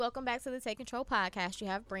Welcome back to the Take Control podcast. You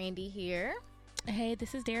have Brandy here. Hey,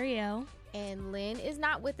 this is Darielle. And Lynn is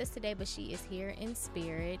not with us today, but she is here in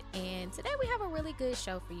spirit. And today we have a really good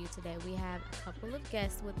show for you today. We have a couple of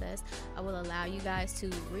guests with us. I will allow you guys to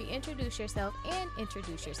reintroduce yourself and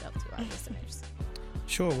introduce yourself to our listeners.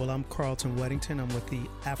 Sure. Well, I'm Carlton Weddington. I'm with the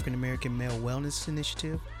African American Male Wellness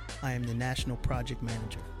Initiative. I am the National Project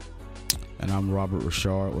Manager. And I'm Robert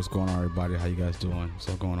Richard. What's going on, everybody? How you guys doing? What's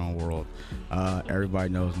going on, world? Everybody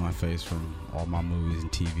knows my face from all my movies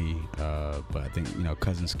and TV. But I think,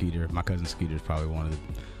 Cousin Skeeter. My Cousin Skeeter is probably one of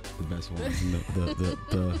the best ones, and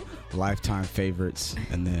the lifetime favorites.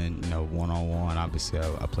 And then, One-on-One. Obviously,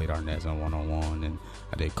 I played Arnez on One-on-One, and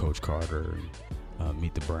I did Coach Carter and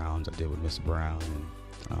Meet the Browns. I did with Mr. Brown,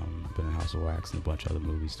 and been in House of Wax and a bunch of other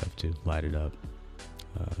movie stuff too. Light It Up,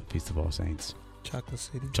 Feast of All Saints. Chocolate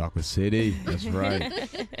City. That's right.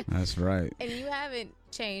 That's right. And you haven't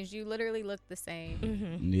changed. You literally look the same.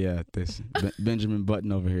 Mm-hmm. Yeah, this Benjamin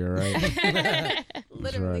Button over here, right?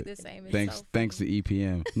 Literally right. The same. It's Thanks to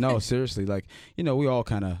EPM. No, seriously, we all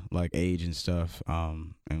kind of age and stuff.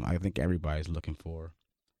 And I think everybody's looking for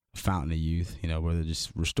a fountain of youth. Whether just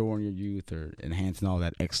restoring your youth or enhancing all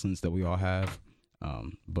that excellence that we all have.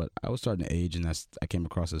 But I was starting to age, and I came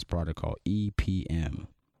across this product called EPM.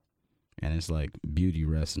 And it's like beauty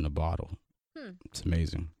rests in a bottle. It's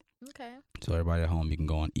amazing. Okay. So everybody at home, you can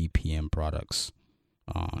go on EPM Products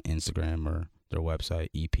on Instagram or their website,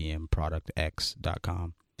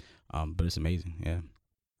 epmproductx.com. But it's amazing, yeah.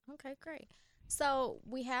 Okay, great. So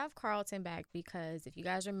we have Carlton back because if you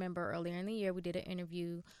guys remember earlier in the year, we did an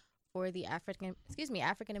interview for the African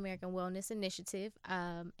American Wellness Initiative,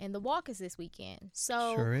 and the walk is this weekend.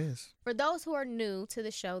 So Sure is. For those who are new to the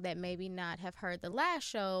show that maybe not have heard the last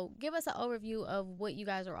show, give us an overview of what you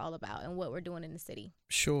guys are all about and what we're doing in the city.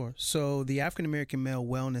 Sure. So the African American Male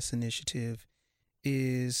Wellness Initiative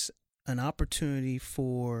is an opportunity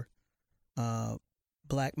for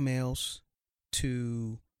Black males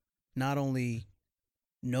to not only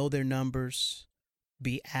know their numbers,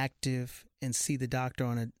 be active, and see the doctor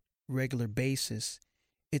on a regular basis.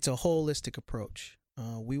 It's a holistic approach.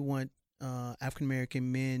 We want African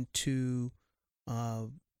American men to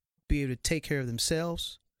be able to take care of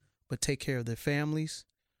themselves, but take care of their families.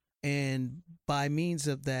 And by means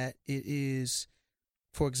of that, it is,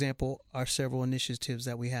 for example, our several initiatives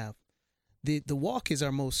that we have. The walk is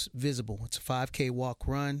our most visible. It's a 5K walk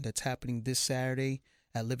run that's happening this Saturday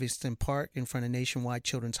at Livingston Park in front of Nationwide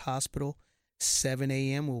Children's Hospital. 7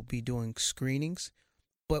 a.m. we'll be doing screenings.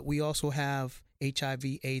 But we also have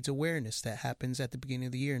HIV/AIDS awareness that happens at the beginning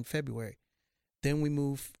of the year in February. Then we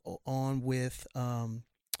move on with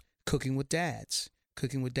Cooking with Dads.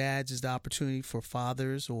 Cooking with Dads is the opportunity for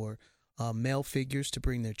fathers or male figures to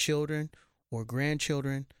bring their children or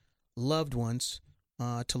grandchildren, loved ones,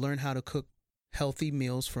 to learn how to cook healthy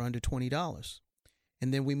meals for under $20.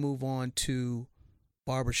 And then we move on to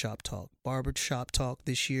Barbershop Talk. Barbershop Talk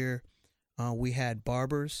this year, we had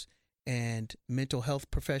barbers and mental health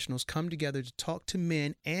professionals come together to talk to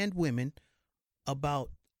men and women about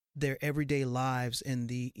their everyday lives and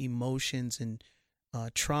the emotions and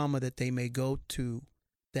trauma that they may go to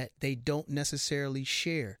that they don't necessarily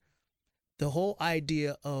share. The whole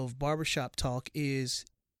idea of Barbershop Talk is,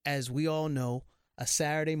 as we all know, a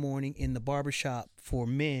Saturday morning in the barbershop for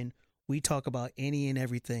men. We talk about any and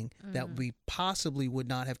everything that we possibly would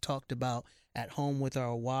not have talked about at home with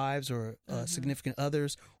our wives or significant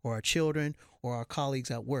others or our children or our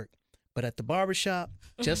colleagues at work. But at the barbershop,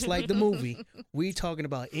 just like the movie, we talking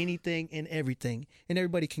about anything and everything, and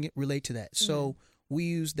everybody can relate to that. So we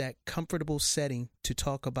use that comfortable setting to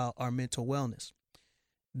talk about our mental wellness.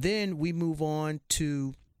 Then we move on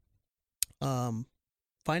to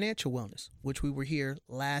financial wellness, which we were here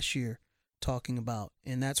last year talking about.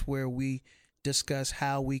 And that's where we discuss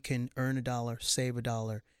how we can earn $1, save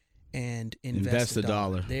 $1, and invest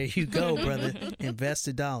 $1. There you go, brother. Invest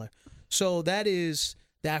 $1. So that is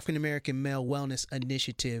the African American Male Wellness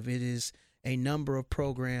Initiative. It is a number of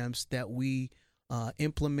programs that we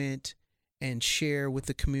implement and share with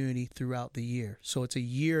the community throughout the year. So it's a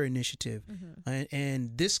year initiative.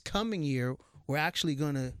 And this coming year, we're actually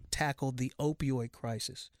going to tackle the opioid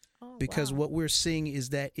crisis. Because what we're seeing is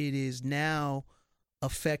that it is now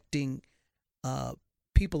affecting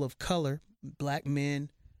people of color, Black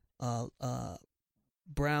men,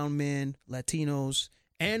 brown men, Latinos,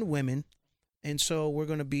 and women. And so we're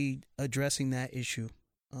going to be addressing that issue.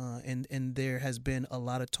 And there has been a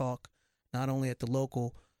lot of talk, not only at the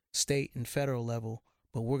local, state, and federal level,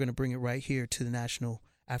 but we're going to bring it right here to the National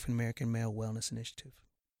African American Male Wellness Initiative.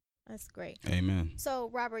 That's great. Amen. So,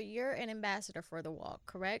 Robert, you're an ambassador for the walk,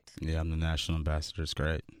 correct? Yeah, I'm the national ambassador. It's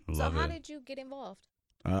great. Love so, how it. did you get involved?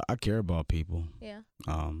 I care about people. Yeah.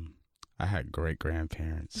 I had great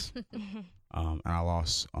grandparents, and I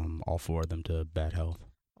lost all 4 of them to bad health.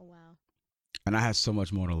 Oh, wow. And I had so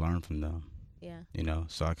much more to learn from them. Yeah. You know,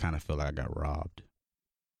 so I kind of feel like I got robbed,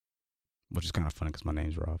 which is kind of funny because my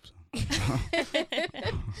name's Rob.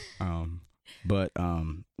 So. But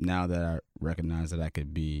now that I recognize that I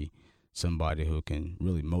could be somebody who can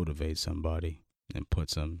really motivate somebody and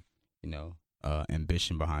put some,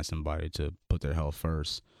 ambition behind somebody to put their health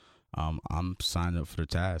first, I'm signed up for the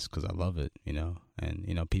task because I love it,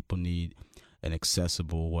 and, people need an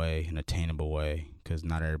accessible way, an attainable way, because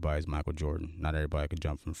not everybody's Michael Jordan. Not everybody could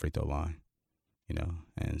jump from the free throw line,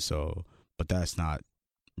 and so, but that's not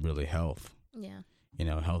really health. Yeah.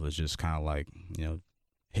 Health is just kind of like,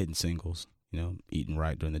 hitting singles, eating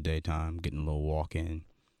right during the daytime, getting a little walk in,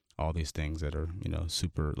 all these things that are,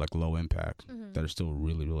 super like low impact, that are still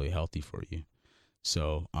really, really healthy for you.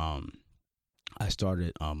 So, I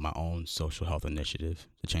started my own social health initiative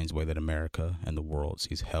to change the way that America and the world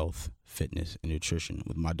sees health, fitness, and nutrition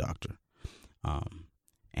with my doctor.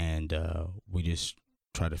 And we just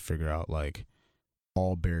try to figure out like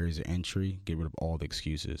all barriers of entry, get rid of all the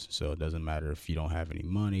excuses. So it doesn't matter if you don't have any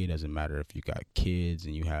money. It doesn't matter if you got kids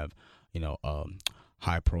and you have,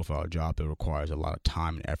 high profile job that requires a lot of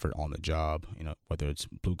time and effort on the job, whether it's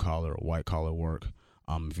blue collar or white collar work.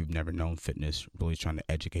 If you've never known fitness, really trying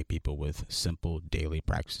to educate people with simple daily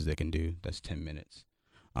practices they can do. That's 10 minutes.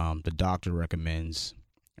 The doctor recommends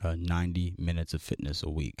 90 minutes of fitness a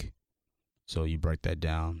week. So you break that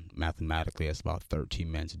down mathematically, that's about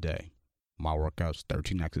 13 minutes a day. My workouts,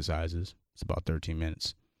 13 exercises. It's about 13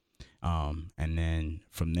 minutes. And then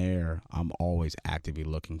from there, I'm always actively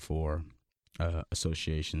looking for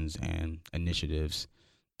associations and initiatives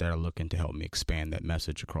that are looking to help me expand that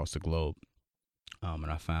message across the globe.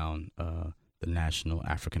 And I found the National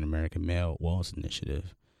African American Male Wellness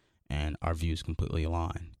Initiative, and our views completely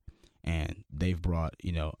align. And they've brought,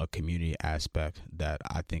 a community aspect that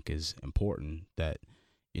I think is important, that,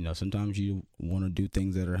 sometimes you want to do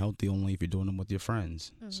things that are healthy only if you're doing them with your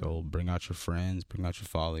friends. Mm-hmm. So bring out your friends, bring out your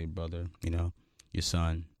father, your brother, your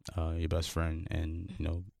son, your best friend, and,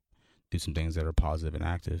 do some things that are positive and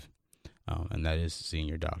active. And that is seeing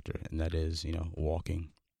your doctor, and that is, walking.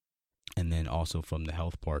 And then also from the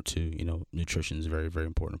health part too, nutrition is a very, very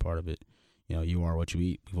important part of it. You are what you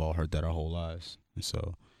eat. We've all heard that our whole lives. And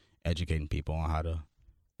so educating people on how to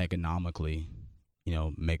economically,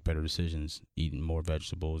 make better decisions, eating more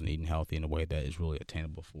vegetables and eating healthy in a way that is really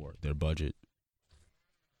attainable for their budget.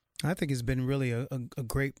 I think it's been really a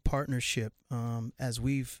great partnership as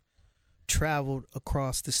we've traveled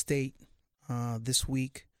across the state this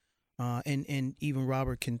week. And even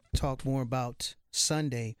Robert can talk more about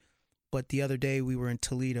Sunday. But the other day we were in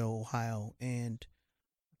Toledo, Ohio, and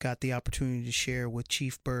got the opportunity to share with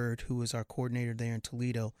Chief Bird, who is our coordinator there in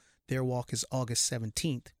Toledo. Their walk is August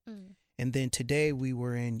 17th. Mm. And then today we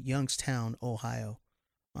were in Youngstown, Ohio.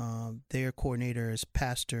 Their coordinator is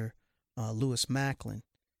Pastor Lewis Macklin.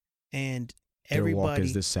 And everybody, their walk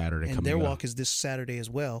is this Saturday. And their walk is this Saturday as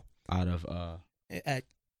well. Out of at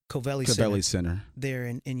Covelli Center there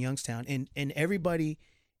in Youngstown. And everybody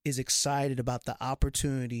is excited about the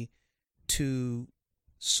opportunity to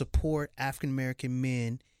support African American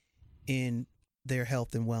men in their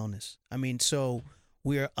health and wellness. I mean, so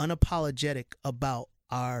we are unapologetic about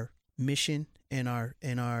our mission and our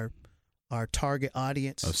target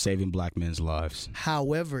audience of saving Black men's lives.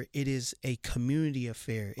 However, it is a community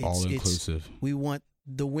affair. It's all inclusive. We want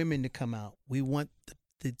the women to come out. We want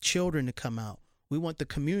the children to come out. We want the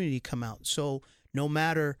community to come out. So no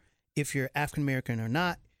matter if you're African American or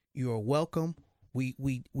not, you are welcome. We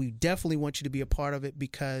definitely want you to be a part of it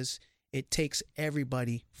because it takes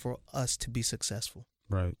everybody for us to be successful.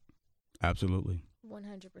 Right. Absolutely.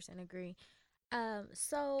 100% agree.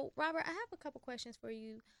 So, Robert, I have a couple questions for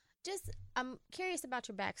you. I'm curious about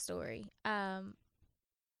your backstory. I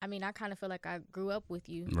kind of feel like I grew up with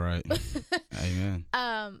you. Right. Amen.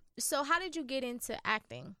 So how did you get into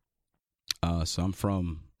acting? So I'm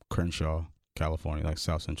from Crenshaw, California, like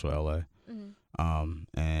South Central LA. Mm-hmm.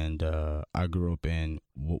 And I grew up in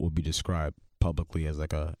what would be described publicly as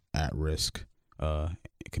like a at-risk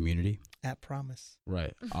community. At Promise.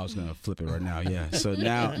 Right. I was gonna flip it right now. Yeah. So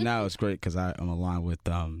now it's great because I'm aligned with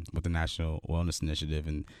the National Wellness Initiative,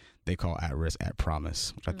 and they call At Risk At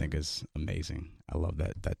Promise, which I think is amazing. I love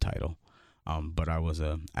that title. But I was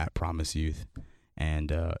a At Promise youth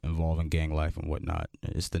and involved in gang life and whatnot.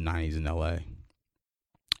 It's the 90s in LA,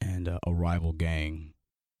 and a rival gang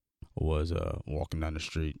was walking down the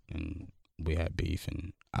street and we had beef,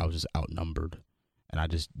 and I was just outnumbered, and I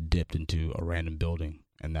just dipped into a random building,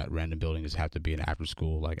 and that random building just happened to be an after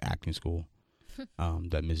school, like acting school,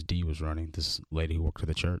 that Miss D was running, this lady who worked at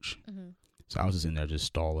the church. Mm-hmm. So I was just in there just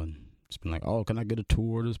stalling, just being like, oh, can I get a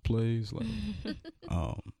tour of this place? Like,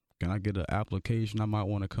 can I get an application? I might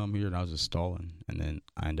want to come here. And I was just stalling, and then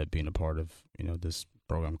I ended up being a part of, this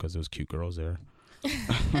program because there was cute girls there.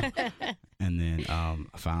 And then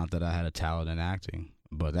I found out that I had a talent in acting.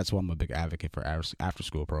 But that's why I'm a big advocate for after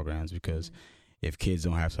school programs, because if kids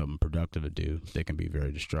don't have something productive to do, they can be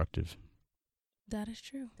very destructive. That is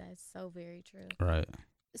true. That's so very true. Right.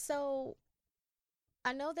 So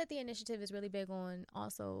I know that the initiative is really big on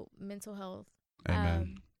also mental health.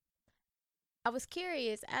 Amen. I was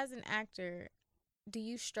curious, as an actor, do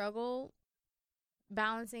you struggle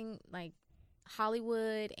balancing like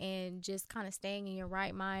Hollywood and just kind of staying in your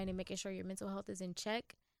right mind and making sure your mental health is in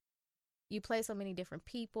check? You play so many different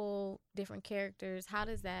people, different characters. How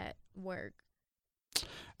does that work?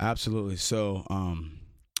 Absolutely. So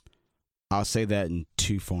I'll say that in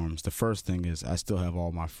two forms. The first thing is I still have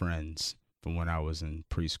all my friends from when I was in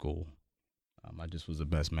preschool. I just was the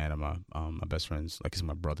best man at my best friend's, like it's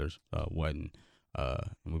my brother's wedding.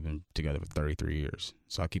 And we've been together for 33 years.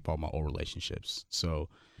 So I keep all my old relationships. So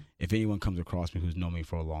if anyone comes across me who's known me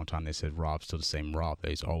for a long time, they said Rob's still the same Rob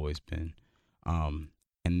that he's always been.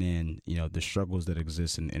 And then, the struggles that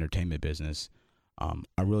exist in the entertainment business,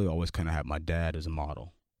 I really always kind of have my dad as a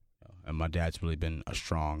model. And my dad's really been a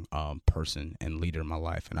strong person and leader in my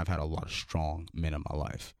life. And I've had a lot of strong men in my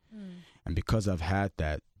life. And because I've had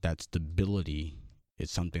that stability,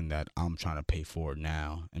 it's something that I'm trying to pay forward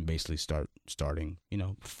now and basically starting,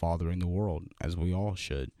 fathering the world, as we all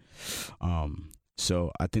should.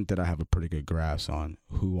 So I think that I have a pretty good grasp on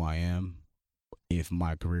who I am. If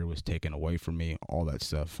my career was taken away from me, all that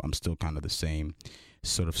stuff, I'm still kind of the same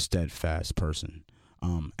sort of steadfast person.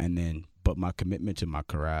 But my commitment to my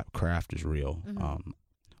craft is real. Mm-hmm.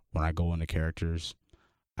 When I go into characters,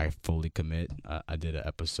 I fully commit. I did an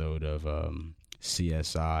episode of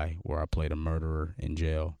CSI where I played a murderer in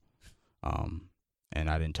jail. And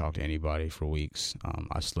I didn't talk to anybody for weeks.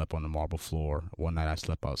 I slept on the marble floor. One night I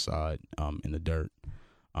slept outside in the dirt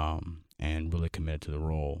and really committed to the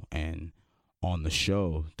role. And on the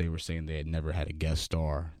show, they were saying they had never had a guest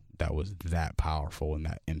star that was that powerful and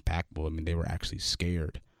that impactful. I mean, they were actually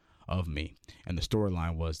scared of me. And the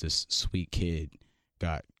storyline was this sweet kid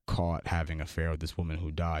got caught having an affair with this woman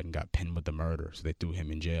who died and got pinned with the murder. So they threw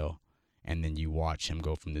him in jail. And then you watch him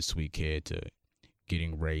go from this sweet kid to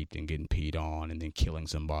getting raped and getting peed on and then killing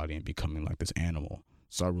somebody and becoming like this animal.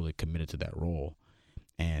 So I really committed to that role.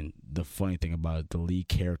 And the funny thing about it, the lead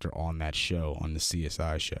character on that show, on the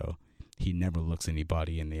CSI show, he never looks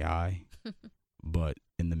anybody in the eye. But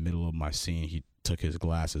in the middle of my scene, he took his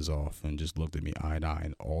glasses off and just looked at me eye to eye.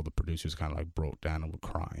 And all the producers kind of like broke down and were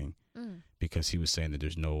crying because he was saying that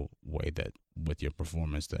there's no way that with your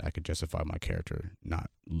performance that I could justify my character not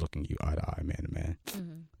looking you eye to eye, man to man.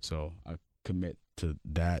 Mm-hmm. So I commit to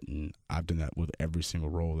that, and I've done that with every single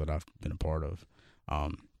role that I've been a part of.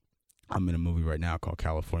 I'm in a movie right now called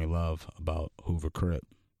California Love about Hoover Crip.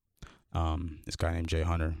 This guy named Jay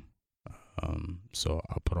Hunter. So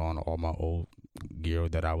I put on all my old gear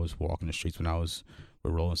that I was walking the streets when I was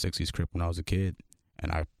with Rolling 60s Crip when I was a kid.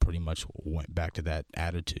 And I pretty much went back to that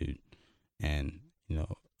attitude. And,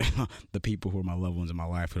 the people who are my loved ones in my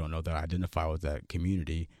life who don't know that I identify with that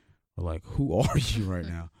community are like, who are you right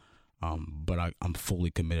now? But I'm fully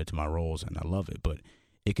committed to my roles and I love it. But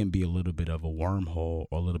it can be a little bit of a wormhole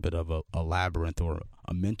or a little bit of a labyrinth or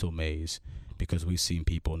a mental maze because we've seen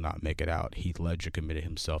people not make it out. Heath Ledger committed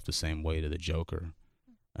himself the same way to the Joker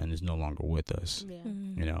and is no longer with us. Yeah.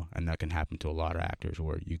 Mm-hmm. And that can happen to a lot of actors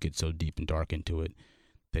where you get so deep and dark into it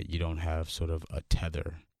that you don't have sort of a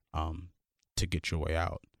tether to get your way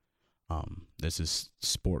out. There's this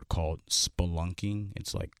sport called spelunking.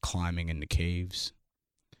 It's like climbing into caves,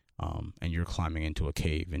 and you're climbing into a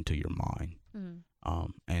cave into your mind.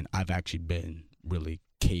 Mm. And I've actually been really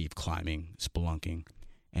cave climbing, spelunking,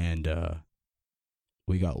 and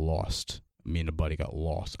we got lost. Me and a buddy got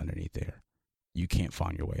lost underneath there. You can't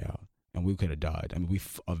find your way out. And we could have died. I mean, we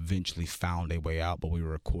eventually found a way out, but we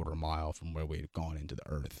were a quarter mile from where we had gone into the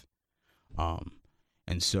earth.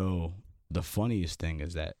 And so the funniest thing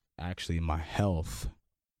is that actually my health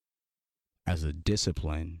as a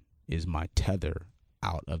discipline is my tether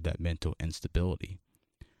out of that mental instability.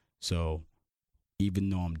 So even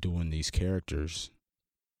though I'm doing these characters,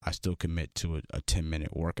 I still commit to a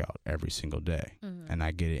 10-minute workout every single day. Mm-hmm. And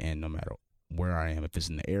I get it in no matter where I am. If it's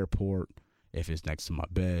in the airport, if it's next to my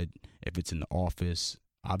bed, if it's in the office,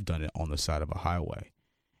 I've done it on the side of a highway.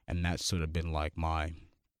 And that's sort of been like my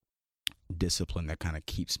discipline that kind of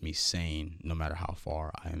keeps me sane no matter how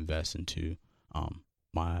far I invest into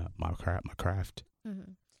my craft.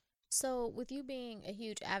 Mm-hmm. So, with you being a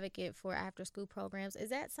huge advocate for after-school programs, is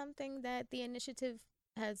that something that the initiative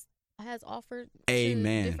has offered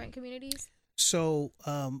Amen. to different communities? So,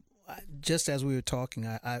 just as we were talking,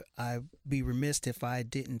 I'd be remiss if I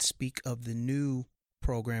didn't speak of the new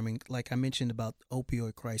programming, like I mentioned about the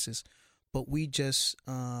opioid crisis. But we just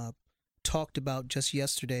talked about just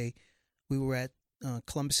yesterday. We were at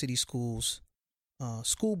Columbus City Schools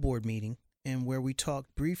school board meeting, and where we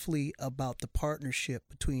talked briefly about the partnership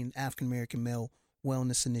between African American Male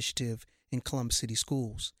Wellness Initiative and Columbus City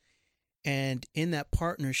Schools. And in that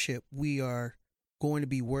partnership, we are going to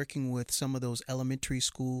be working with some of those elementary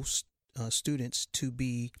school students to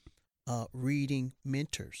be reading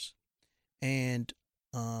mentors. And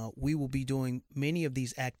we will be doing many of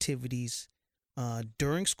these activities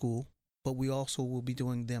during school, but we also will be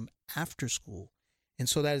doing them after school. And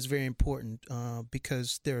so that is very important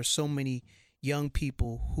because there are so many young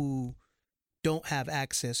people who don't have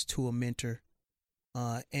access to a mentor.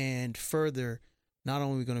 And further, not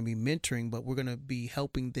only are we going to be mentoring, but we're going to be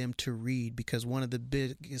helping them to read, because one of the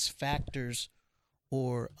biggest factors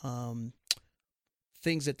or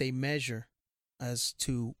things that they measure as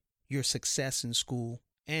to your success in school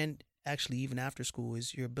and actually even after school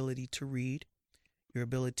is your ability to read, your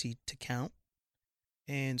ability to count.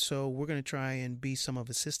 And so we're going to try and be some of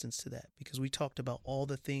assistance to that, because we talked about all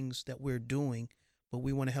the things that we're doing, but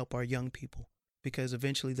we want to help our young people, because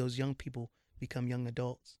eventually those young people become young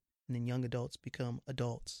adults, and then young adults become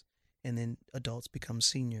adults, and then adults become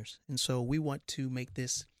seniors. And so we want to make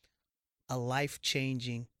this a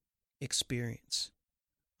life-changing experience.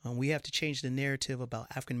 We have to change the narrative about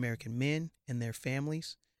African American men and their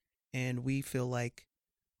families, and we feel like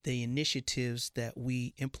the initiatives that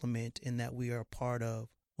we implement and that we are a part of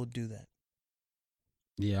will do that.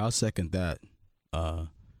 Yeah, I'll second that.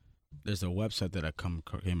 There's a website that I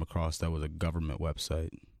came across that was a government website,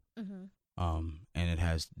 and it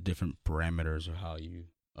has different parameters of how you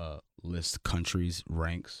list countries'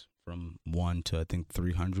 ranks from 1 to I think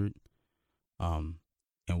 300. And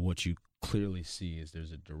what you clearly see is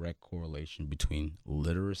there's a direct correlation between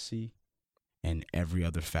literacy and every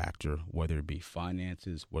other factor, whether it be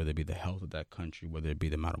finances, whether it be the health of that country, whether it be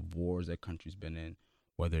the amount of wars that country's been in,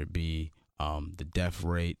 whether it be the death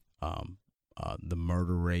rate, the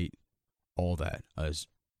murder rate, all that. There's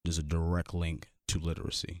a direct link to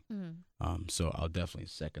literacy. So I'll definitely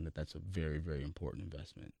second that. That's a very, very important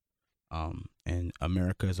investment. And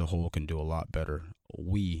America as a whole can do a lot better.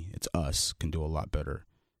 It's us, can do a lot better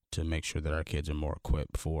to make sure that our kids are more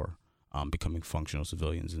equipped for becoming functional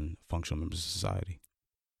civilians and functional members of society.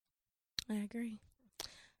 I agree.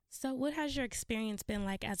 So what has your experience been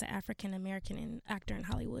like as an African American actor in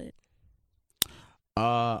Hollywood?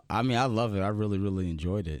 I mean, I love it. I really, really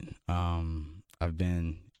enjoyed it. I've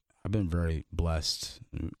been very blessed,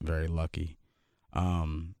 very lucky.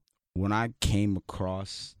 When I came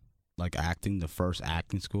across like acting, the first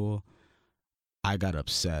acting school, I got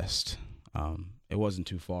obsessed. It wasn't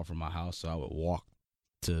too far from my house, so I would walk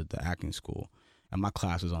to the acting school, and my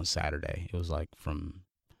class was on Saturday. It was like from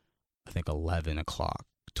I think 11 o'clock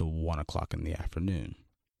to 1 o'clock in the afternoon.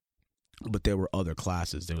 But there were other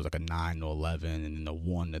classes. There was like a 9 to 11, and then a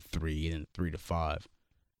 1 to 3, and a 3 to 5.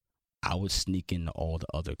 I would sneak into all the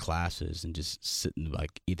other classes and just sit in,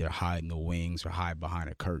 like, either hide in the wings or hide behind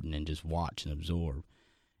a curtain and just watch and absorb.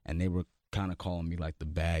 And they were kind of calling me like the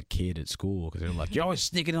bad kid at school, because they were like, "You're always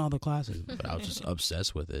sneaking in all the classes." But I was just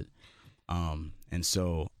obsessed with it. And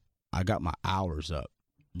so I got my hours up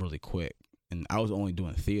really quick, and I was only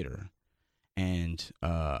doing theater. And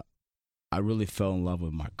I really fell in love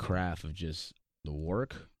with my craft of just the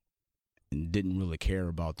work, and didn't really care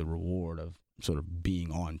about the reward of sort of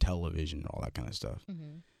being on television and all that kind of stuff.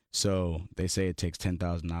 So they say it takes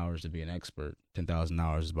 10,000 hours to be an expert. 10,000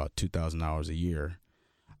 hours is about 2,000 hours a year.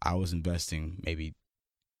 I was investing maybe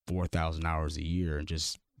 4,000 hours a year and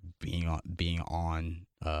just being on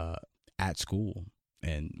at school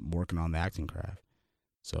and working on the acting craft.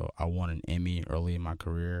 So I won an Emmy early in my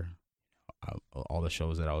career. All the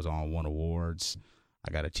shows that I was on won awards.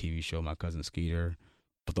 I got a TV show, My Cousin Skeeter.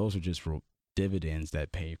 But those were just dividends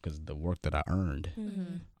that paid because of the work that I earned.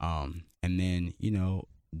 And then,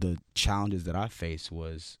 the challenges that I faced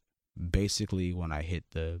was basically when I hit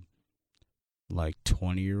the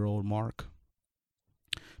 20-year-old mark,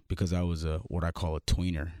 because I was what I call a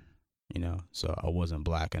tweener, so I wasn't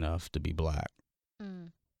black enough to be black,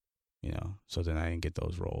 so then I didn't get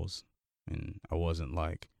those roles. And I wasn't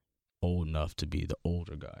old enough to be the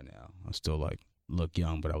older guy now. I still like look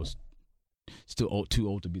young, but I was still too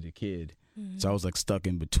old to be the kid. Mm-hmm. So I was like stuck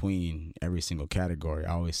in between every single category.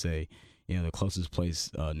 I always say, you know, the closest place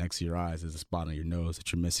next to your eyes is a spot on your nose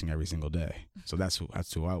that you're missing every single day. So that's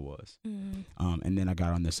who I was. Mm-hmm. And then I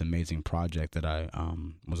got on this amazing project that I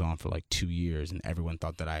was on for like 2 years, and everyone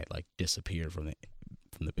thought that I like disappeared from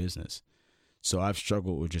the business. So I've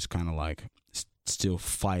struggled with just kind of like still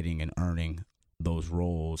fighting and earning those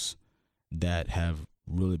roles that have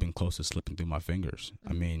really been close to slipping through my fingers.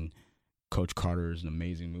 I mean, Coach Carter is an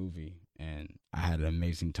amazing movie, and I had an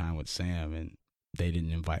amazing time with Sam, and they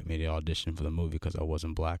didn't invite me to audition for the movie because I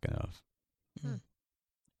wasn't black enough.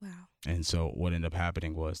 Wow. And so what ended up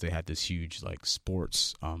happening was they had this huge like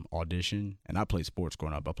sports audition, and I played sports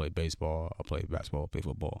growing up. I played baseball, I played basketball, I played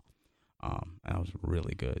football. And I was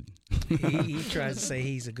really good. he tries to say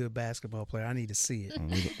he's a good basketball player. I need to see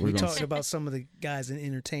it. We talked about some of the guys in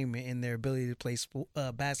entertainment and their ability to play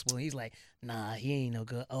basketball. And he's like, nah, he ain't no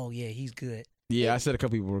good. Oh, yeah, he's good. Yeah, I said a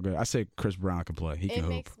couple people were good. I said Chris Brown can play. He can It hoop.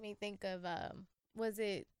 makes me think of, was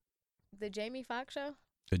it the Jamie Foxx show?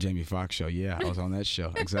 The Jamie Foxx show. Yeah, I was on that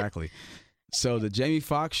show. Exactly. So the Jamie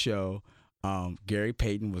Foxx show, Gary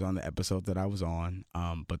Payton was on the episode that I was on,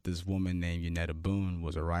 but this woman named Yanetta Boone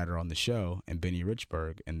was a writer on the show, and Benny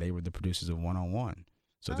Richburg, and they were the producers of 101.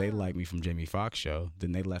 So they liked me from Jamie Foxx show.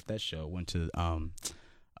 Then they left that show, went to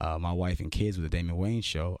My Wife and Kids with the Damon Wayans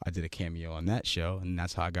show. I did a cameo on that show, and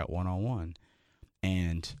that's how I got 101.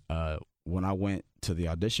 And when I went to the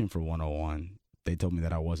audition for 101, they told me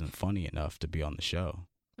that I wasn't funny enough to be on the show.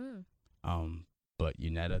 But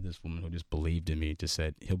Yanetta, this woman who just believed in me, just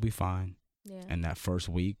said, he'll be fine. Yeah. And that first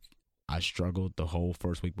week, I struggled the whole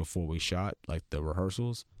first week before we shot, like the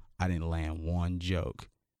rehearsals. I didn't land one joke.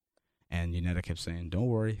 And Yanetta kept saying, don't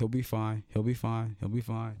worry, he'll be fine. He'll be fine. He'll be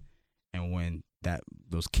fine. And when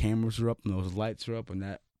those cameras were up and those lights were up and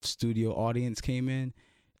that studio audience came in,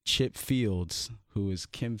 Chip Fields, who is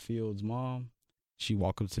Kim Fields' mom, she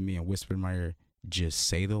walked up to me and whispered in my ear, just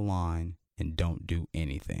say the line and don't do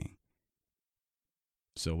anything.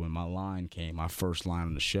 So when my line came, my first line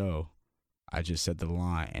on the show, I just said the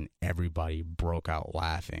line and everybody broke out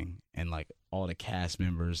laughing. And like all the cast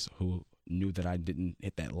members who knew that I didn't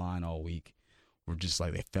hit that line all week were just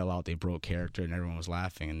like, they fell out, they broke character, and everyone was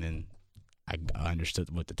laughing. And then I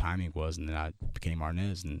understood what the timing was, and then I became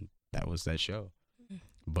Arnez, and that was that show.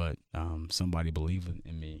 But somebody believed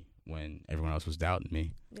in me when everyone else was doubting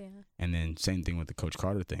me. Yeah. And then same thing with the Coach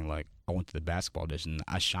Carter thing. Like, I went to the basketball audition.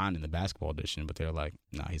 I shined in the basketball audition, but they're like,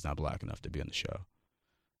 nah, he's not black enough to be on the show.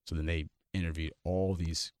 So then they interviewed all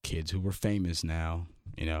these kids who were famous now,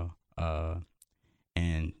 you know,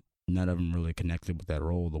 and none of them really connected with that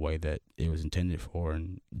role the way that it was intended for.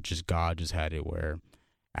 And just God just had it where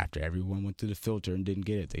after everyone went through the filter and didn't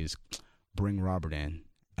get it, they just bring Robert in.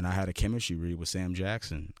 And I had a chemistry read with Sam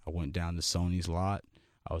Jackson. I went down to Sony's lot.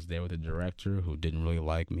 I was there with the director who didn't really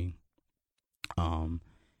like me, and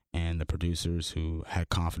the producers who had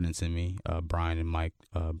confidence in me, Brian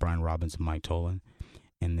Robbins and Mike Tolan.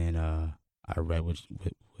 And then I read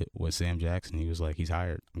with Sam Jackson. He was like, he's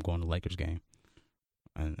hired. I'm going to the Lakers game.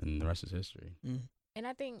 And the rest is history. And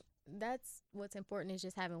I think that's what's important, is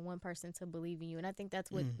just having one person to believe in you. And I think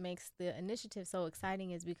that's what makes the initiative so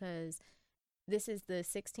exciting, is because this is the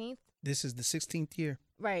 16th. This is the 16th year.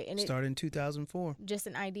 Right. And started in 2004. Just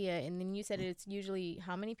an idea. And then you said it's usually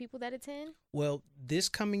how many people that attend? Well, this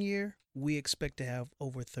coming year, we expect to have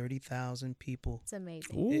over 30,000 people. It's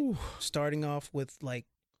amazing. Ooh. Starting off with like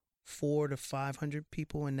 400 to 500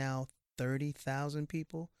 people, and now 30,000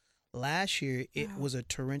 people. Last year, it was a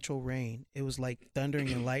torrential rain. It was like thundering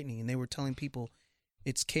and lightning, and they were telling people,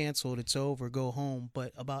 it's canceled, it's over, go home.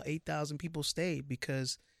 But about 8,000 people stayed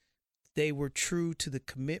because they were true to the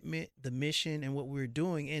commitment, the mission, and what we were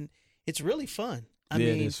doing. And it's really fun. I mean,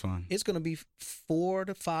 it is fun. It's going to be 4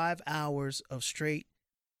 to 5 hours of straight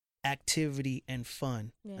activity and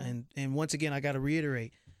fun. Yeah. And once again, I got to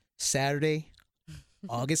reiterate, Saturday,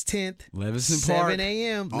 August 10th, Leviston Park, 7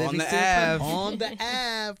 a.m. on the Ave. On the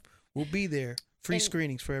Ave. We'll be there. Free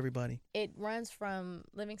screenings for everybody. It runs from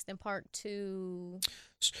Livingston Park to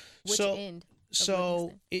which end?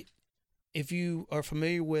 So if you are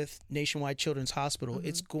familiar with Nationwide Children's Hospital,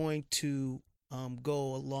 it's going to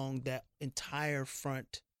go along that entire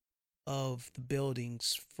front of the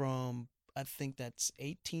buildings from, I think that's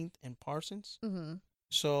 18th and Parsons.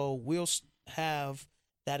 So we'll have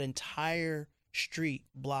that entire street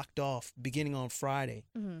blocked off beginning on Friday.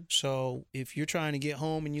 So if you're trying to get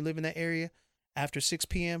home and you live in that area after 6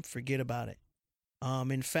 p.m., forget about it.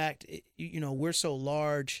 In fact, we're so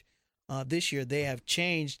large. this year they have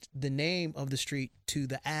changed the name of the street to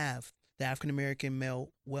the Ave, the African American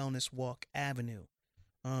Male Wellness Walk Avenue.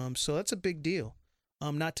 So that's a big deal.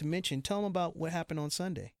 Not to mention, tell them about what happened on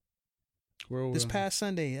Sunday. This past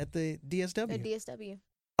Sunday at the DSW. The DSW.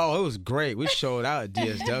 Oh, it was great. We showed out at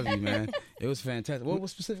DSW, man. It was fantastic. What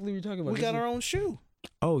specifically were you talking about? We got our own shoe.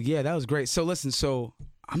 Oh, yeah, that was great. So, listen,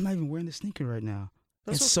 I'm not even wearing the sneaker right now.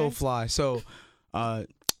 It's okay. So fly. So,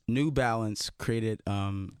 New Balance created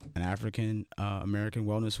an African American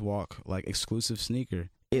Wellness Walk, like, exclusive sneaker.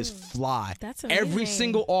 It's fly. That's amazing. Every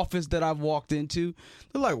single office that I've walked into,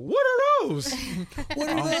 they're like, what are those? What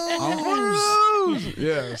are those? What are those?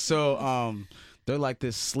 Yeah, so they're like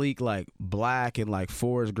this sleek, like black and like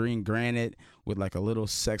forest green granite with like a little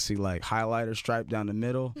sexy like highlighter stripe down the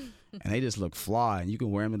middle, and they just look fly. And you can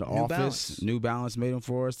wear them in the office. New Balance made them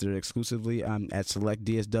for us. They're exclusively at select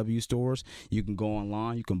DSW stores. You can go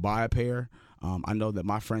online. You can buy a pair. I know that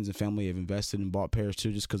my friends and family have invested and bought pairs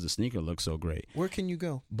too, just because the sneaker looks so great. Where can you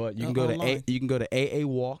go? But you can go online. You can go to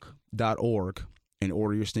aawalk.org and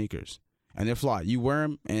order your sneakers. And they're fly. You wear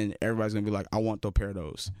them, and everybody's gonna be like, "I want a pair of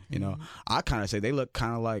those." You know, I kind of say they look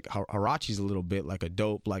kind of like Huaraches a little bit, like a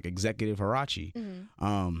dope, like executive Huarache.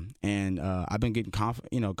 And I've been getting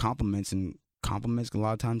compliments, and compliments a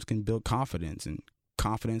lot of times can build confidence, and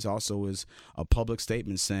confidence also is a public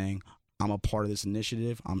statement saying, "I'm a part of this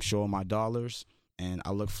initiative. I'm showing my dollars, and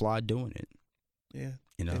I look fly doing it." Yeah,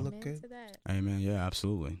 you know, they look good. Amen. Yeah,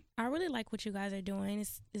 absolutely. I really like what you guys are doing.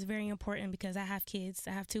 It's very important because I have kids.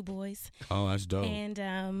 I have 2 boys. Oh, that's dope.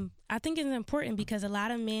 And I think it's important because a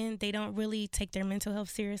lot of men, they don't really take their mental health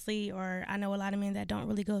seriously, or I know a lot of men that don't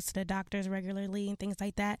really go to the doctors regularly and things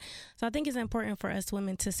like that. So I think it's important for us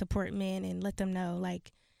women to support men and let them know,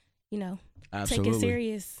 like, you know, absolutely. Take it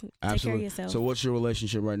serious. Absolutely. Take care of yourself. So what's your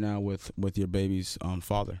relationship right now with your baby's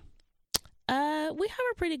father? We have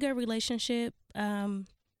a pretty good relationship.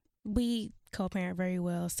 We co-parent very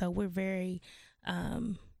well, so we're very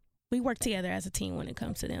we work together as a team when it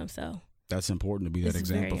comes to them. So that's important to be that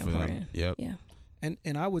example for them. Yep. Yeah.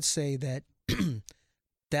 And I would say that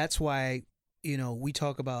that's why, you know, we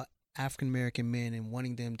talk about African American men and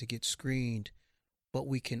wanting them to get screened, but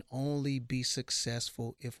we can only be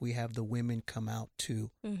successful if we have the women come out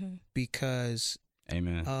too, because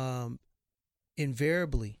amen.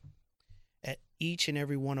 Invariably, at each and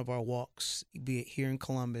every one of our walks, be it here in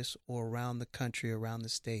Columbus or around the country, around the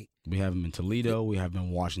state. We have them in Toledo. We have them in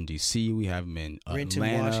Washington, D.C. We have them in Renton,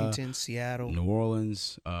 Atlanta, Washington, Seattle. New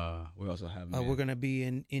Orleans. We also have them we're going to be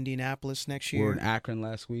in Indianapolis next year. We were in Akron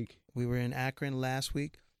last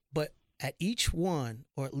week. But at each one,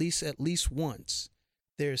 or at least once,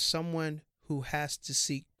 there's someone who has to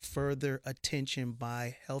seek further attention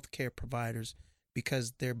by healthcare providers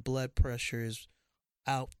because their blood pressure is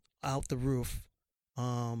out the roof.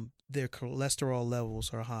 Their cholesterol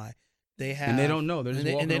levels are high. And they don't know. They're just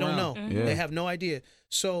walking they around. don't know. Yeah. They have no idea.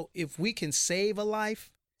 So if we can save a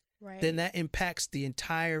life, then that impacts the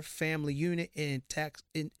entire family unit and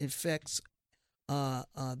affects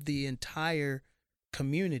the entire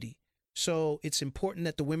community. So it's important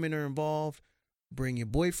that the women are involved. Bring your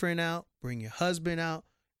boyfriend out. Bring your husband out.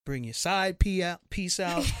 Bring your side piece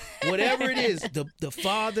out. Whatever it is, the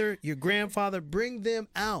father, your grandfather, bring them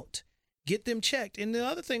out. Get them checked. And the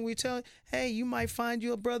other thing we tell, hey, you might find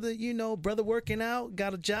your brother, brother working out,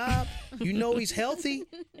 got a job, he's healthy.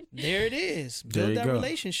 There it is. Build that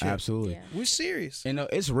relationship. Absolutely. Yeah. We're serious. And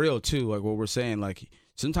it's real too, like what we're saying, like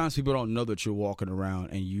sometimes people don't know that you're walking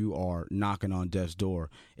around and you are knocking on death's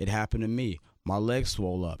door. It happened to me. My legs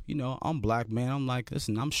swole up. I'm black, man. I'm like,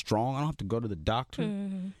 listen, I'm strong. I don't have to go to the doctor.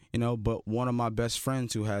 But one of my best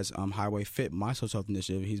friends who has Highway Fit, my social health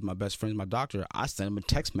initiative, he's my best friend, my doctor. I sent him a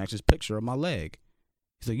text message picture of my leg.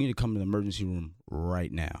 He's like, you need to come to the emergency room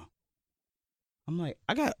right now. I'm like,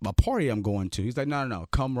 I got a party I'm going to. He's like, no,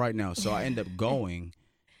 come right now. So I end up going,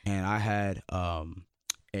 and I had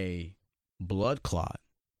a blood clot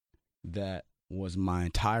that was my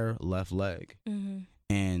entire left leg.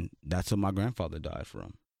 And that's what my grandfather died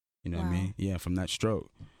from. You know what I mean? Yeah, from that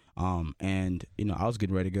stroke. And I was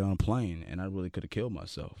getting ready to get on a plane, and I really could have killed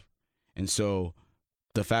myself. And so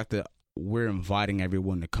the fact that we're inviting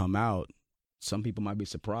everyone to come out, some people might be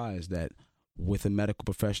surprised that with a medical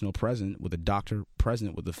professional present, with a doctor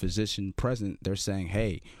present, with a physician present, they're saying,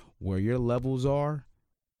 hey, where your levels are,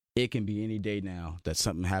 it can be any day now that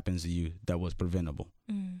something happens to you that was preventable.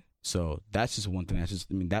 So that's just one thing.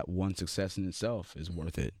 That one success in itself is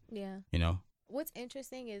worth it. Yeah. What's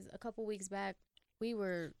interesting is a couple weeks back, we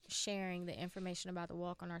were sharing the information about the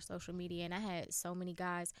walk on our social media, and I had so many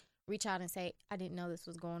guys reach out and say, I didn't know this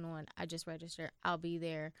was going on. I just registered. I'll be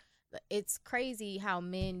there. it's crazy how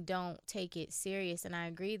men don't take it serious. And I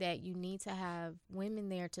agree that you need to have women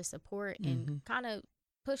there to support and kind of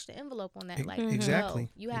push the envelope on that. Like, exactly. No,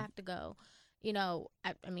 you have to go. You know,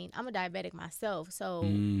 I mean, I'm a diabetic myself, so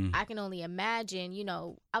I can only imagine, you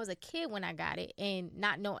know, I was a kid when I got it and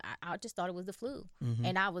not know, I just thought it was the flu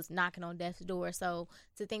and I was knocking on death's door. So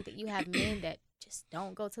to think that you have men that just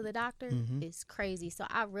don't go to the doctor is crazy. So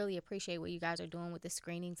I really appreciate what you guys are doing with the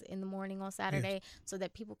screenings in the morning on Saturday so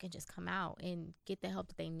that people can just come out and get the help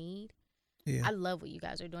that they need. Yeah. I love what you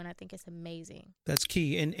guys are doing. I think it's amazing. That's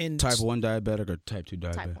key. And type 1 diabetic or type 2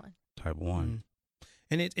 diabetic? Type 1. Type 1.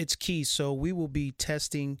 And it's key. So we will be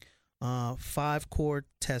testing 5 core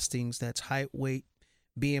testings. That's height, weight,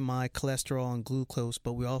 BMI, cholesterol, and glucose.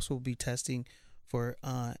 But we also will be testing for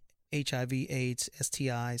HIV, AIDS,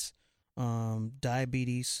 STIs,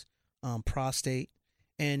 diabetes, prostate.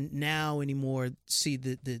 And now anymore, see,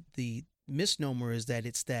 the misnomer is that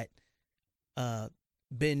it's that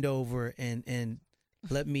bend over and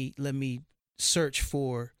let me search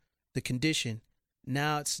for the condition.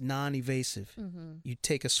 Now it's non-invasive. You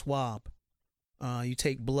take a swab, you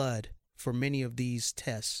take blood for many of these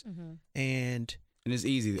tests, and it's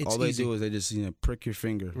easy. All they do is they just prick your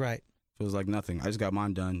finger. Right. Feels like nothing. I just got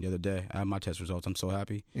mine done the other day. I have my test results. I'm so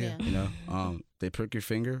happy. Yeah. You know, they prick your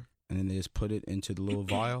finger and then they just put it into the little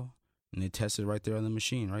vial and they test it right there on the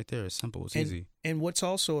machine. Right there. It's simple. It's easy. And what's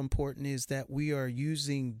also important is that we are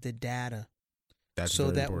using the data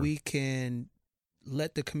so that we can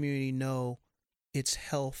let the community know its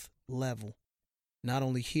health level, not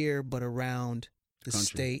only here but around the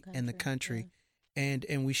state and the country, and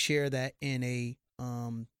we share that in a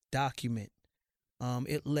document.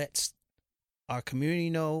 It lets our community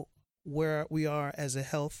know where we are as a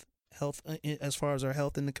health as far as our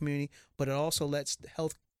health in the community, but it also lets the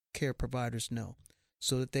health care providers know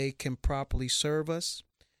so that they can properly serve us,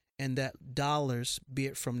 and that dollars, be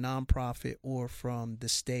it from nonprofit or from the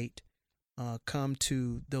state, come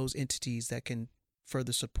to those entities that can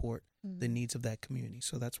further support the needs of that community.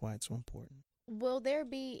 So that's why it's so important. Will there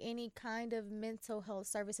be any kind of mental health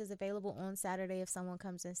services available on Saturday if someone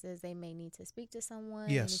comes and says they may need to speak to someone?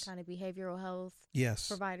 Yes. Any kind of behavioral health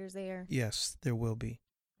providers there? Yes, there will be.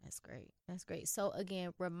 That's great. That's great. So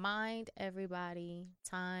again, remind everybody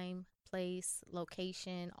time, place,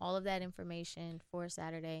 location, all of that information for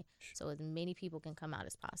Saturday so as many people can come out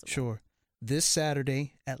as possible. Sure. This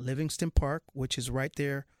Saturday at Livingston Park, which is right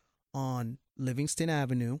there on Livingston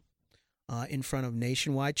Avenue, in front of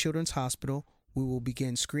Nationwide Children's Hospital. We will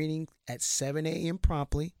begin screening at 7 a.m.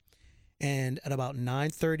 promptly, and at about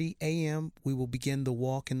 9:30 a.m. we will begin the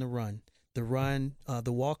walk and the run.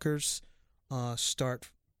 The walkers start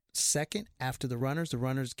second after the runners. The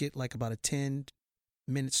runners get like about a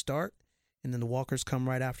 10-minute start, and then the walkers come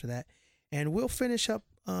right after that. And we'll finish up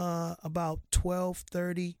about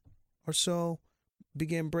 12:30 or so,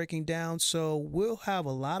 begin breaking down. So we'll have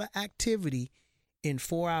a lot of activity in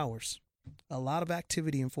 4 hours. A lot of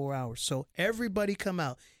activity in 4 hours. So everybody come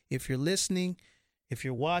out. If you're listening, if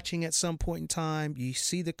you're watching at some point in time, you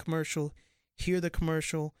see the commercial, hear the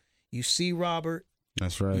commercial, you see Robert.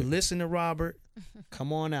 That's right. You listen to Robert.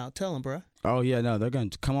 Come on out. Tell him, bro. Oh yeah, no, they're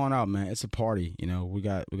going to come on out, man. It's a party. You know, we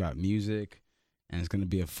got music, and it's going to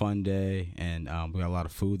be a fun day, and we got a lot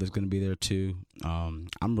of food that's going to be there too. I'm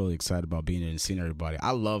really excited about being there and seeing everybody.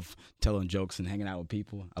 I love telling jokes and hanging out with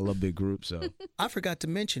people. I love big groups. So I forgot to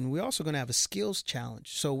mention, we're also going to have a skills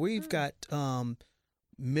challenge. So we've got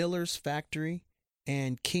Miller's Factory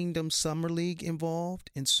and Kingdom Summer League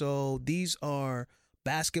involved, and so these are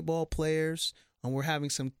basketball players. And we're having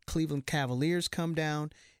some Cleveland Cavaliers come down,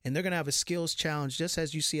 and they're going to have a skills challenge, just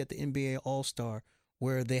as you see at the NBA All-Star,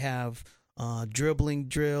 where they have dribbling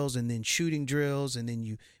drills and then shooting drills, and then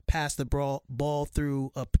you pass the ball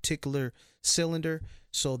through a particular cylinder.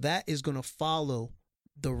 So that is going to follow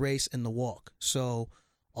the race and the walk. So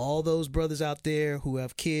all those brothers out there who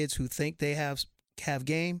have kids who think they have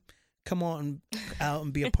game, come on out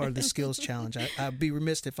and be a part of the skills challenge. I'd be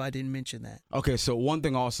remiss if I didn't mention that. Okay, so one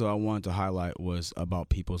thing also I wanted to highlight was about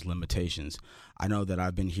people's limitations. I know that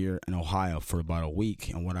I've been here in Ohio for about a week,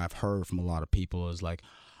 and what I've heard from a lot of people is like,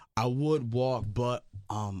 I would walk, but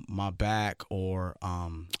my back or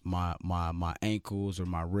my ankles or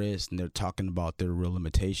my wrist, and they're talking about their real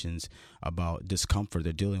limitations, about discomfort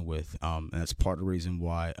they're dealing with. And that's part of the reason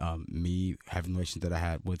why me having relations that I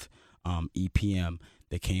had with EPM,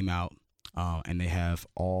 they came out and they have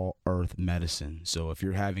all earth medicine. So if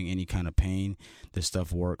you're having any kind of pain, this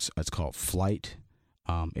stuff works. It's called Flight.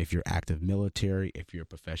 If you're active military, if you're a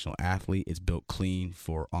professional athlete, it's built clean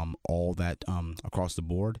for all that across the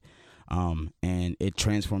board. And it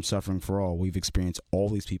transforms suffering for all. We've experienced all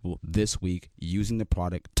these people this week using the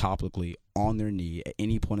product topically on their knee at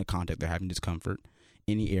any point of contact. They're having discomfort,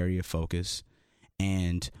 any area of focus,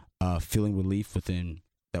 and feeling relief within.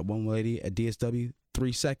 That one lady at DSW,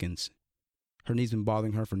 3 seconds. Her knee's been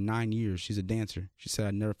bothering her for 9 years. She's a dancer. She said,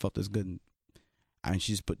 I never felt this good. I mean,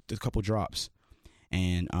 she's put a couple drops.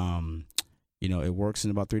 And, it works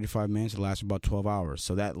in about 3 to 5 minutes. It lasts about 12 hours.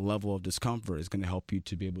 So that level of discomfort is going to help you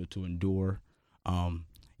to be able to endure,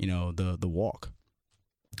 the walk.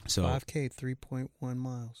 So 5K, 3.1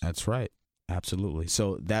 miles. That's right. Absolutely.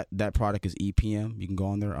 So that product is EPM. You can go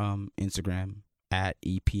on their Instagram at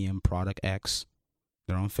EPM Product X.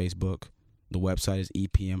 They're on Facebook. The website is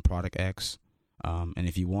EPM Product X. And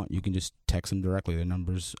if you want, you can just text them directly. Their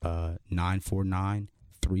number's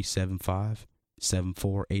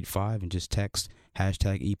 949-375-7485 and just text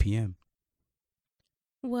 #EPM.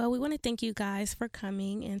 Well, we want to thank you guys for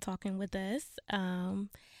coming and talking with us.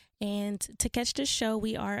 And to catch the show,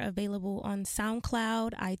 we are available on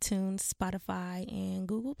SoundCloud, iTunes, Spotify, and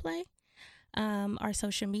Google Play. Our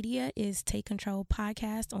social media is Take Control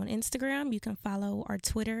Podcast on Instagram. You can follow our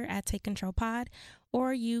Twitter at Take Control Pod,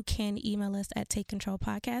 or you can email us at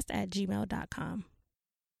takecontrolpodcast@gmail.com.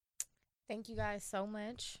 Thank you guys so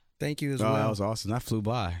much. Thank you as well. That was awesome. That flew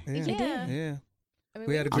by. Yeah. I mean,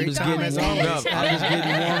 We had a can great keep time going. as I'm always. just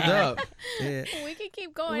getting warmed up. Yeah. We can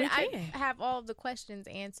keep going. We I can. have all of the questions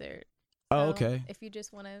answered. Oh, So okay. If you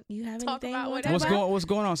just want to You have talk anything about you wanna whatever. talk about? What's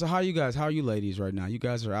going on? So how are you guys? How are you ladies right now? You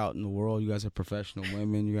guys are out in the world. You guys are professional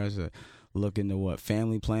women. You guys are looking to what?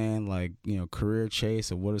 Family plan, like, career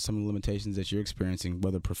chase, or what are some of the limitations that you're experiencing,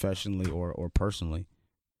 whether professionally or personally?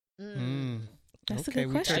 That's Okay, a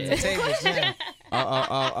good we turned question. the tables now.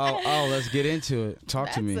 Oh, let's get into it.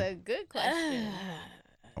 Talk to me. That's a good question.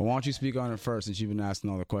 Why don't you speak on it first, since you've been asking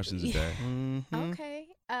all the questions today? Mhm. Okay.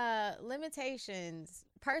 Limitations.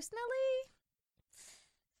 Personally,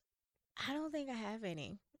 I don't think I have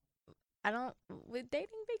any. Would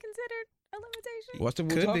dating be considered a limitation? What's the we're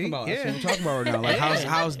Could talking be, about? yeah. That's what we're talking about right now. Like, Yeah.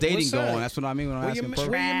 how's dating What's up? going? That's what I mean when I'm Where asking. your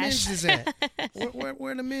men's is at?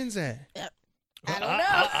 Where the men's at?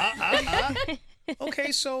 I don't know.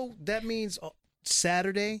 Okay, so that means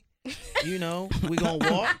Saturday, we gonna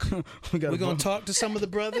walk. we We're gonna talk to some of the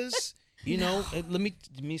brothers. Let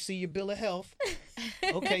me see your bill of health.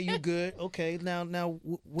 Okay, you good? Okay, now,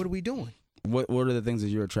 what are we doing? What are the things that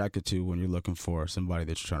you're attracted to when you're looking for somebody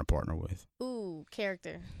that you're trying to partner with? Ooh,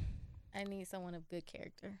 character. I need someone of good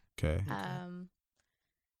character. Okay.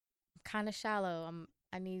 Kind of shallow.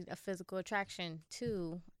 I need a physical attraction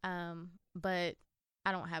too. But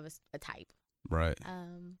I don't have a type. Right.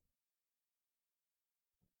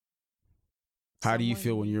 How do you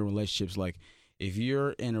feel someone- when you're in relationships? Like, if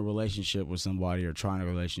you're in a relationship with somebody or trying a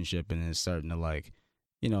relationship and it's starting to, like,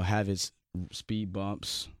 have its speed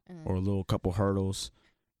bumps or a little couple hurdles,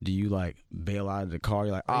 do you, like, bail out of the car?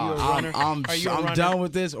 You're like, Are you a runner? I'm Are you a runner? done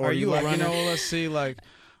with this. Or Are you you a like, runner? let's see, like,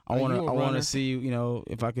 I Are want you a to runner? see,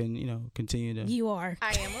 if I can, continue to. You are.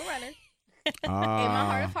 I am a runner. In my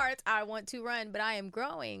heart of hearts, I want to run, but I am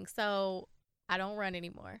growing, so I don't run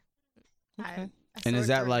anymore. Okay. And is sort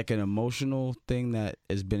that through. like an emotional thing that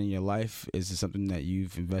has been in your life? Is it something that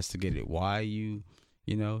you've investigated? Why you,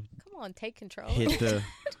 Come on, take control. hit the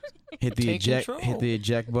Take control. hit the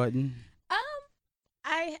eject button?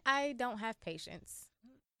 I don't have patience.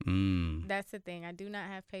 Mm. That's the thing. I do not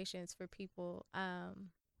have patience for people. I'm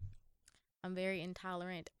very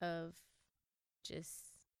intolerant of just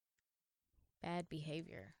bad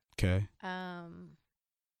behavior. Okay.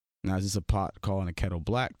 Now, is this a pot calling a kettle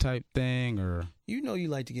black type thing, or? You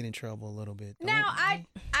like to get in trouble a little bit. Now don't you?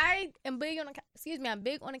 I am big on I'm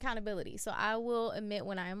big on accountability. So I will admit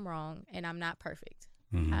when I am wrong and I'm not perfect.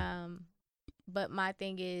 Mhm. But my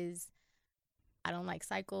thing is I don't like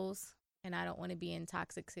cycles and I don't want to be in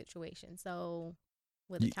toxic situations. So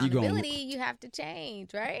with You gonna- accountability, you have to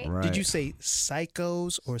change, right? Right. Did you say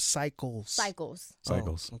psychos or cycles? Cycles.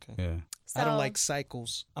 cycles? Oh, okay. Yeah. I don't So- like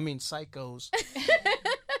cycles. I mean psychos.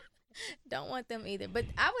 Don't want them either. But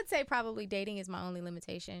I would say probably dating is my only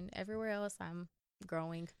limitation. Everywhere else, I'm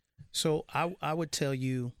growing. So I would tell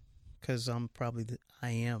you, because I'm probably the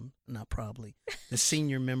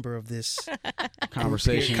senior member of this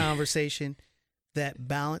conversation, that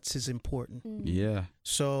balance is important. Yeah.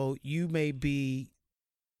 So you may be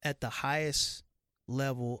at the highest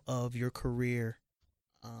level of your career,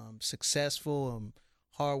 successful,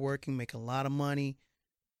 hardworking, make a lot of money,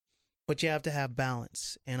 but you have to have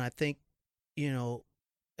balance. And I think,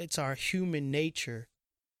 it's our human nature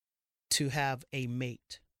to have a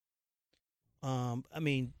mate. I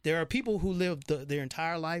mean, there are people who live their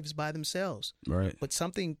entire lives by themselves, Right. but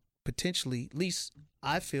something potentially, at least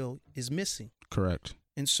I feel, is missing. Correct.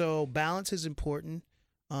 And so balance is important.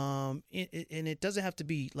 And it doesn't have to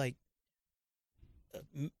be like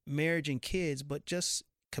marriage and kids, but just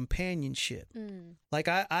companionship. Like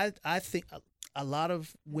I think a lot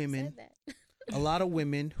of women,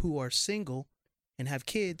 who are single and have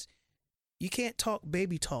kids, you can't talk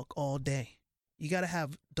baby talk all day. You got to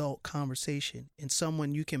have adult conversation and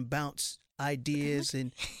someone you can bounce ideas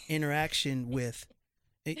and interaction with,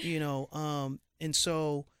 and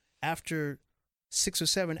so after 6 or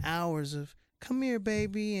 7 hours of come here,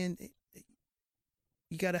 baby, and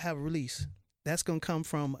you got to have a release. That's going to come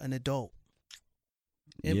from an adult.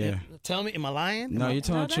 Yeah. Tell me, am I lying? No, you're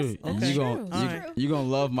telling the truth. Okay. You're going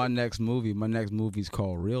to love my next movie. My next movie is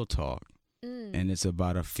called Real Talk. And it's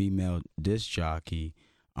about a female disc jockey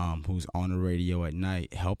who's on the radio at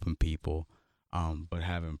night helping people, but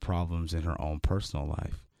having problems in her own personal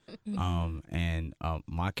life. And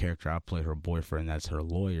my character, I play her boyfriend, that's her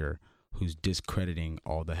lawyer, who's discrediting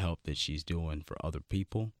all the help that she's doing for other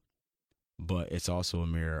people. But it's also a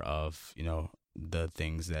mirror of, the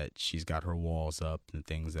things that she's got her walls up and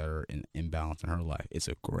things that are in imbalance in her life. It's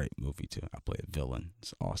a great movie too. I play a villain.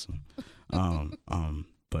 It's awesome.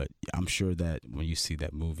 But I'm sure that when you see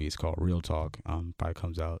that movie, it's called Real Talk. Probably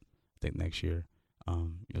comes out, I think, next year.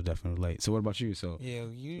 You'll definitely relate. So what about you? So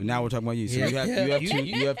now we're talking about you. So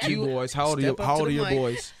you have two boys. How old are your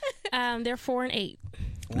boys? They're 4 and 8.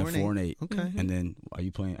 They're 4 and 8. Okay. And then are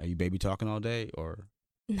you baby talking all day or?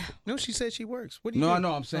 No, she said she works. What do you do? No, I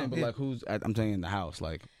know. I'm saying, but like, I'm saying in the house,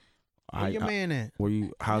 like, where your man at?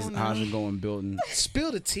 How's it going building?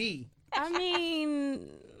 Spill the tea. I mean,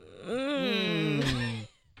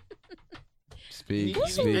 speak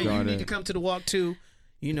you on need it. to come to the walk too.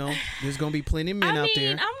 There's gonna be plenty of men out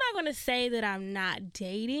there. I'm not gonna say that I'm not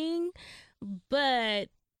dating, but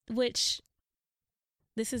this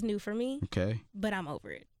is new for me. Okay. But I'm over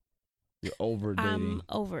it. You're over dating. I'm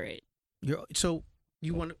over it.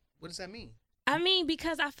 What does that mean? I mean,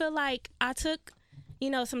 because I feel like I took,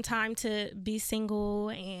 some time to be single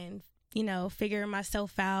and, figure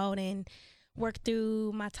myself out and work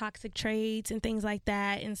through my toxic traits and things like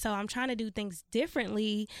that. And so I'm trying to do things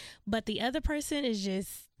differently, but the other person is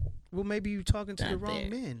just. Well, maybe you're talking to the wrong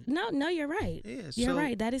men. No, you're right. Yeah, you're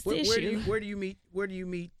right. That is the issue. Where do you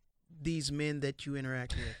meet these men that you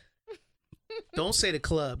interact with? Don't say the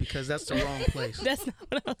club because that's the wrong place. That's not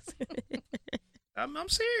what I was saying. I'm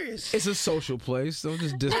serious. It's a social place. Don't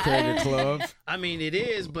just discredit the club. I mean, it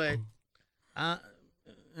is, but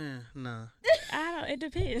no. It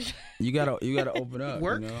depends. You gotta open up.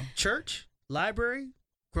 Work, church, library,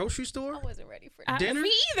 grocery store. I wasn't ready for that. Dinner.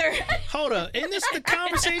 Me either. Hold up, isn't this the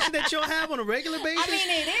conversation that y'all have on a regular basis? I mean,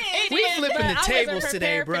 it is. We flipping the tables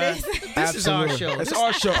today, bro. This is our show. It's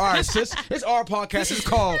our show. All right, sis. It's our podcast. It's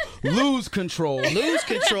called Lose Control. Lose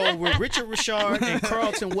Control with Richard Richard and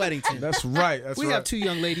Carlton Weddington. That's right. We have two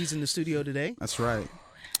young ladies in the studio today. That's right.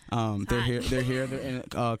 They're here. They're in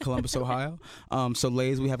Columbus, Ohio. So,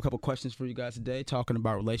 ladies, we have a couple questions for you guys today, talking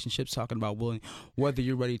about relationships, talking about whether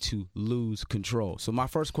you're ready to lose control. So, my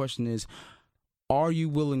first question is, are you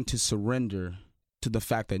willing to surrender to the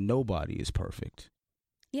fact that nobody is perfect?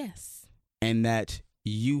 Yes. And that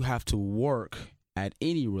you have to work at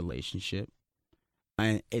any relationship,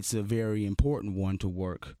 and it's a very important one to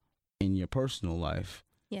work in your personal life.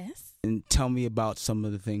 Yes. And tell me about some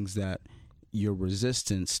of the things that your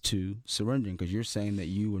resistance to surrendering, because you're saying that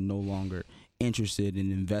you are no longer interested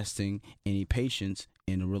in investing any patience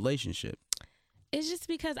in a relationship. It's just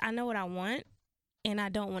because I know what I want and I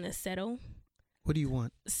don't want to settle. What do you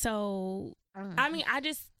want? So, I mean, I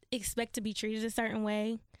just expect to be treated a certain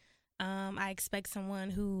way. I expect someone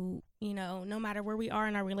who, no matter where we are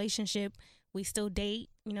in our relationship, we still date,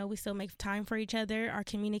 we still make time for each other. Our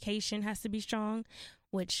communication has to be strong,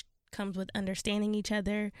 which comes with understanding each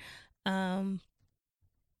other.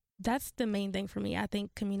 That's the main thing for me. I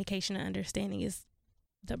think communication and understanding is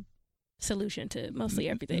the solution to mostly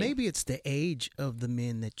everything. Maybe it's the age of the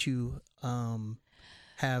men that you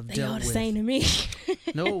have they dealt all with. the same to me.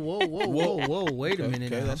 No, whoa, wait a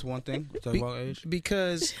minute. Okay, now. that's one thing. Talk about age.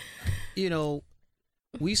 Because,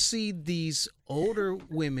 we see these older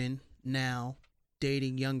women now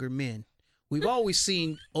dating younger men. We've always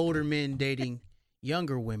seen older men dating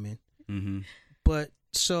younger women. Mm-hmm. But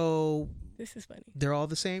so This is funny. They're all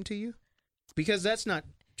the same to you? Because that's not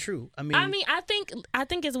true. I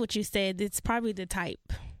think it's what you said. It's probably the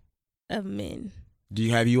type of men.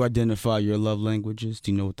 Have you identified your love languages?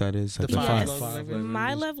 Do you know what that is? The Yes. five love languages.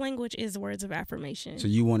 My love language is words of affirmation. So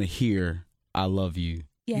you want to hear, I love you.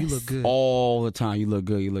 You look good. All the time. You look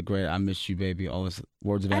good. You look great. I miss you, baby. All this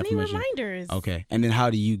words of I need affirmation. reminders. Okay. And then how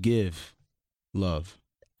do you give love?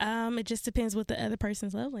 It just depends what the other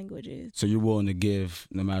person's love language is. So you're willing to give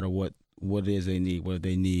no matter what it is they need, whether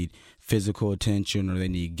they need physical attention or they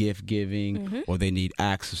need gift giving or they need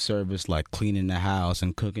acts of service like cleaning the house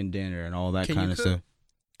and cooking dinner and all that kind of stuff.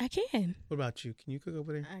 I can. What about you? Can you cook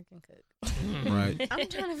over there? I can cook. Right. I'm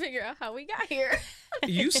trying to figure out how we got here.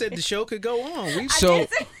 You said the show could go on. So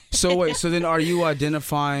wait. So then, are you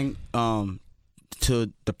identifying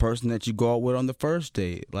to the person that you go out with on the first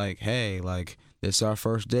date? Like, hey, like this is our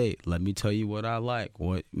first date. Let me tell you what I like.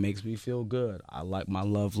 What makes me feel good. I like my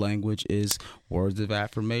love language is words of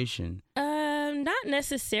affirmation. Not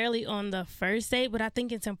necessarily on the first date, but I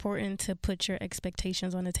think it's important to put your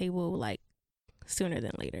expectations on the table, like sooner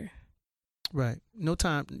than later. Right. No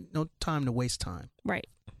time to waste time. Right.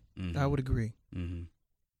 Mm-hmm. I would agree. Mm-hmm.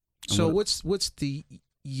 So what's the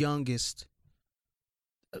youngest?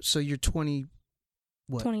 So you're 20.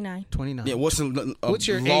 What? 29. 29. Yeah. What's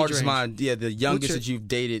your largest age range? the youngest that you've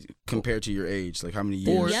dated compared to your age? Like how many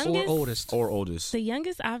years? Or oldest. Or oldest. The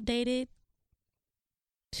youngest I've dated,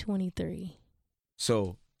 23.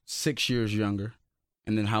 So 6 years younger,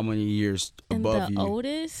 and then how many years above and the you?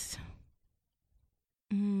 Oldest,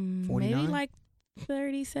 maybe 49? like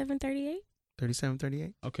 37, 38. 37,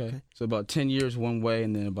 38. Okay. So about 10 years one way,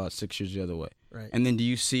 and then about 6 years the other way. Right. And then do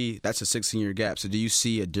you see that's a 16-year gap? So do you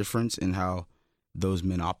see a difference in how those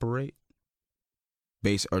men operate?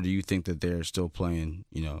 Or do you think that they're still playing,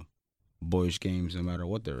 boyish games no matter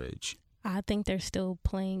what their age? I think they're still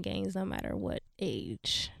playing games no matter what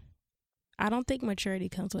age. I don't think maturity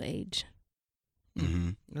comes with age.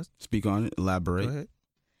 Mm-hmm. Speak on it. Elaborate. Go ahead.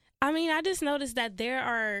 I mean, I just noticed that there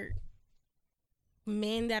are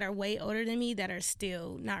men that are way older than me that are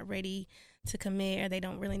still not ready to commit, or they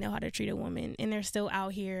don't really know how to treat a woman, and they're still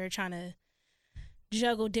out here trying to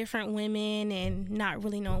juggle different women and not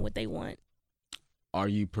really knowing what they want. Are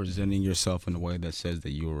you presenting yourself in a way that says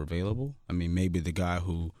that you are available? I mean, maybe the guy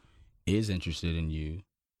who is interested in you,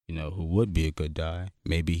 who would be a good guy,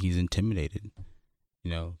 maybe he's intimidated,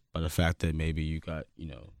 by the fact that maybe you got,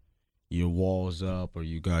 your walls up, or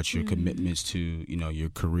you got your commitments to, your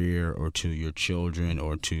career or to your children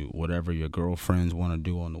or to whatever your girlfriends want to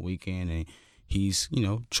do on the weekend. And he's,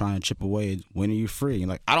 trying to chip away. When are you free? And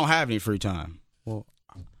like, I don't have any free time. Well,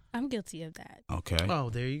 I'm guilty of that. Okay. Oh,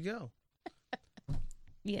 there you go.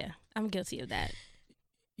 Yeah, I'm guilty of that.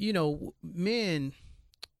 Men,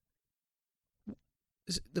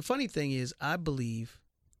 the funny thing is, I believe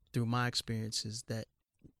through my experiences that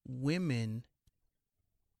women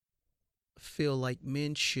feel like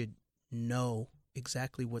men should know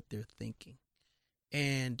exactly what they're thinking.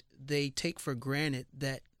 And they take for granted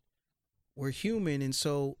that we're human. And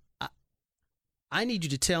so I need you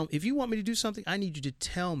to tell me, if you want me to do something, I need you to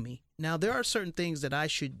tell me. Now, there are certain things that I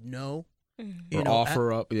should know. Or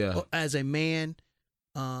offer up, yeah. As a man.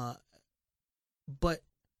 But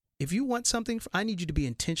if you want something, I need you to be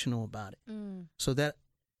intentional about it. So that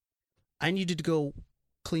I need you to go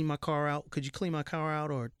clean my car out. Could you clean my car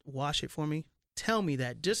out or wash it for me? Tell me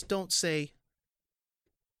that. Just don't say,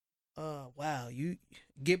 wow, you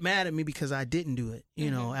get mad at me because I didn't do it.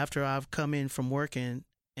 After I've come in from work and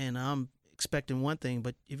I'm expecting one thing,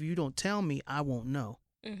 but if you don't tell me, I won't know.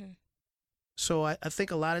 So I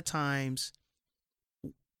think a lot of times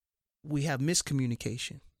we have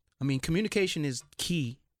miscommunication. I mean, communication is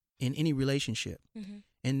key in any relationship.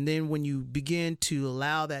 And then when you begin to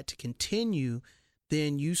allow that to continue,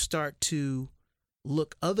 then you start to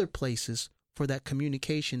look other places for that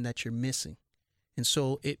communication that you're missing. And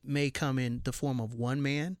so it may come in the form of one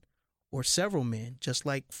man or several men. Just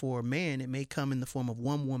like for a man, it may come in the form of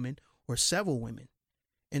one woman or several women.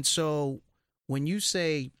 And so when you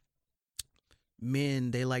say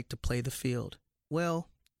men, they like to play the field, well,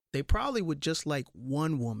 they probably would just like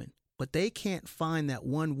one woman, but they can't find that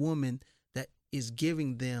one woman that is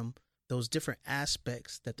giving them those different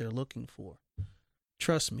aspects that they're looking for.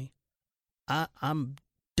 Trust me, I'm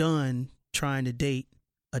done trying to date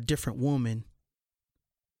a different woman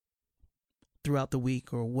throughout the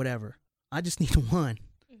week or whatever. I just need one.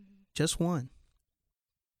 Just one.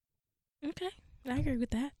 Okay, I agree with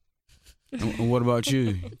that. And what about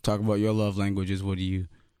you? Talk about your love languages. What do you?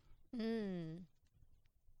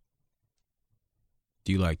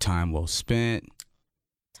 Do you like time well spent?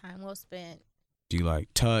 Time well spent. Do you like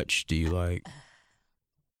touch? Do you like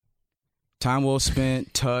time well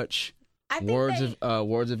spent, touch, words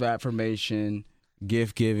of affirmation,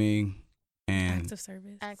 gift giving, and acts of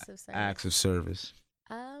service? Acts of service.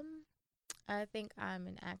 I think I'm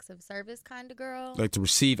an acts of service kind of girl. Like to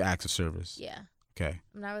receive acts of service. Yeah. Okay.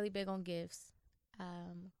 I'm not really big on gifts.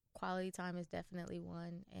 Quality time is definitely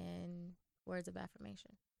one, and words of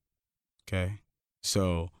affirmation. Okay.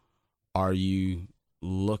 So are you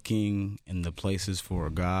looking in the places for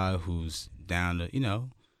a guy who's down to,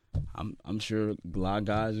 I'm sure a lot of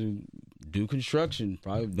guys who do construction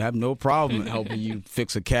probably have no problem helping you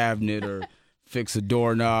fix a cabinet or fix a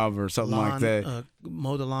doorknob or something like that.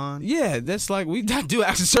 Mow the lawn. Yeah, that's like I do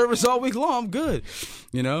acts of service all week long. I'm good.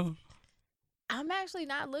 I'm actually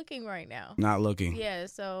not looking right now. Not looking. Yeah,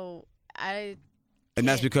 so And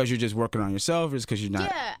that's because you're just working on yourself, or it's because you're not?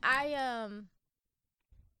 Yeah,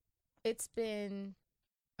 it's been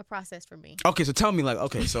a process for me. Okay, so tell me,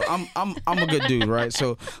 so I'm a good dude, right?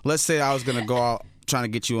 So let's say I was gonna go out trying to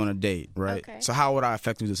get you on a date, right? Okay. So how would I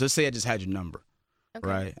effectively do this? Let's say I just had your number, Okay.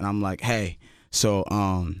 right? And I'm like, hey, so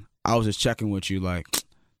I was just checking with you, like,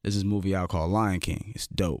 there's this movie out called Lion King. It's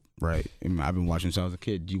dope, right? I've been watching since I was a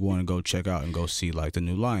kid. Do you want to go check out and go see like the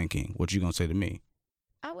new Lion King? What you gonna say to me?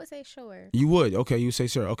 I would say sure. You would? Okay, you say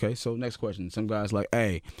sure. Okay, so next question. Some guys like,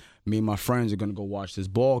 hey, me and my friends are gonna go watch this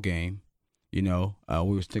ball game. We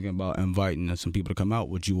was thinking about inviting some people to come out.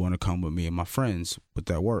 Would you want to come with me and my friends? Would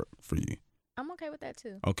that work for you? I'm okay with that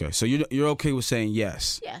too. Okay, so you're okay with saying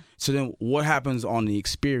yes. Yeah. So then what happens on the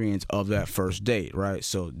experience of that first date, right?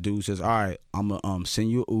 So dude says, all right, I'm going to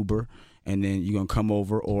send you an Uber, and then you're going to come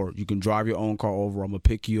over, or you can drive your own car over. I'm going to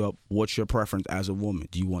pick you up. What's your preference as a woman?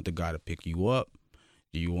 Do you want the guy to pick you up?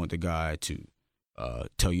 Do you want the guy to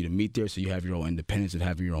tell you to meet there so you have your own independence and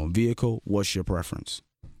have your own vehicle? What's your preference?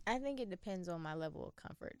 I think it depends on my level of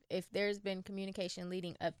comfort. If there's been communication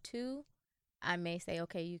leading up to, I may say,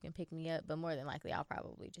 okay, you can pick me up, but more than likely, I'll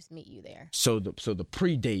probably just meet you there. So the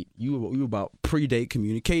pre-date, you about pre-date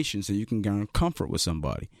communication, so you can gain comfort with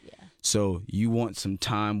somebody. Yeah. So you want some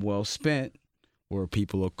time well spent, where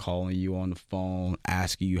people are calling you on the phone,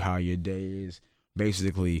 asking you how your day is,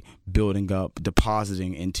 basically building up,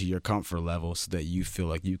 depositing into your comfort level, so that you feel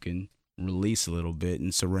like you can release a little bit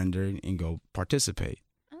and surrender and go participate.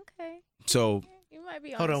 Okay. So. Might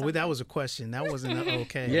be Hold on, something. that was a question. That wasn't an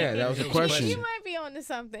okay. Yeah, that was a question. You might be on to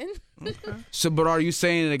something. Okay. So, but are you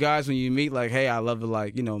saying to the guys when you meet, like, hey, I love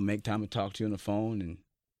to, make time to talk to you on the phone and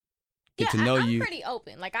get to know you? I'm pretty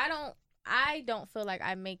open. Like, I don't feel like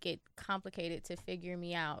I make it complicated to figure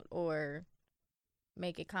me out or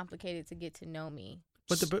make it complicated to get to know me.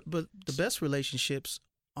 But the best relationships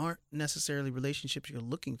aren't necessarily relationships you're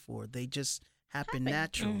looking for. They just happen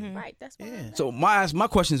naturally. Mm-hmm. Right, that's what Yeah. So my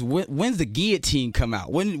question is, when's the guillotine come out?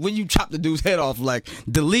 When you chop the dude's head off, like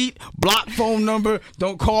delete, block phone number,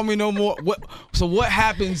 don't call me no more. What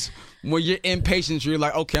happens when you're impatient? You're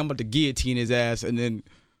like, okay, I'm about to guillotine his ass, and then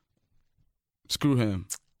screw him.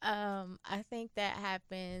 I think that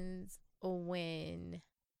happens when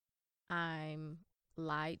I'm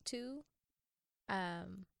lied to. I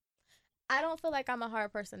don't feel like I'm a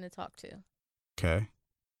hard person to talk to. Okay.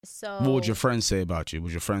 So What would your friends say about you?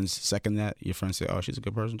 Would your friends second that? Your friends say, oh, she's a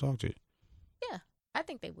good person to talk to. Yeah, I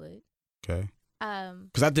think they would. Okay.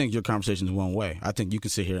 Because I think your conversation is one way. I think you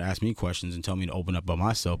could sit here and ask me questions and tell me to open up about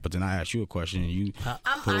myself, but then I ask you a question and you.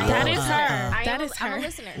 That is her. That is I'm her. a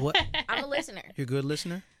listener. What? I'm a listener. You're a good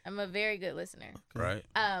listener? I'm a very good listener. Right.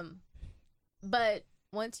 But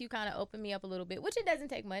once you kind of open me up a little bit, which it doesn't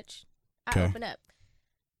take much, I Okay. open up.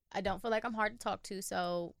 I don't feel like I'm hard to talk to,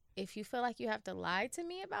 so if you feel like you have to lie to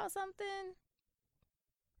me about something,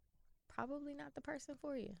 probably not the person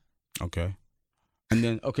for you. Okay. And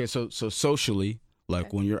then, okay, so socially, like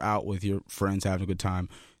Okay. when you're out with your friends having a good time,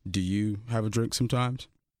 do you have a drink sometimes?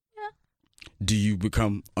 Yeah. Do you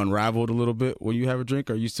become unraveled a little bit when you have a drink,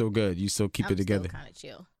 or are you still good? You still keep it together? Kind of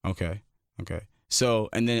chill. Okay. So,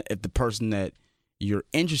 and then if the person that you're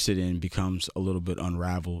interested in becomes a little bit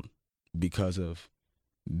unraveled because of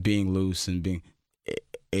being loose and being,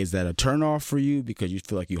 is that a turnoff for you because you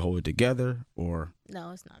feel like you hold it together, or?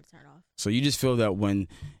 No, it's not a turn off. So you just feel that when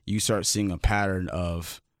you start seeing a pattern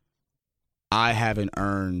of, I haven't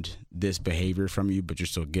earned this behavior from you, but you're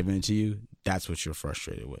still giving it to you, that's what you're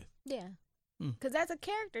frustrated with. Yeah. Because that's a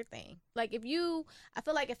character thing. Like I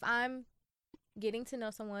feel like if I'm getting to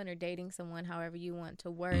know someone or dating someone, however you want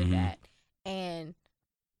to word that, and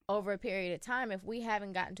over a period of time, if we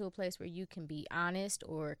haven't gotten to a place where you can be honest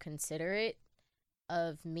or considerate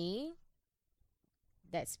of me,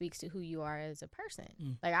 that speaks to who you are as a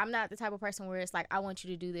person. Like, I'm not the type of person where it's like, I want you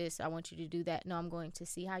to do this, I want you to do that. No, I'm going to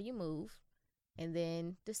see how you move and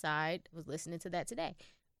then decide. I was listening to that today,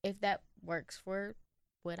 if that works for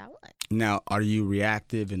what I want. Now, are you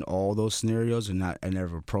reactive in all those scenarios and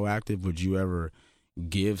never proactive? Would you ever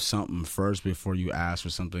give something first before you ask for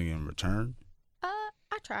something in return?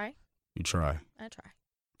 I try. You try. I try.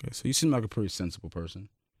 Okay, so you seem like a pretty sensible person,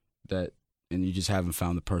 and you just haven't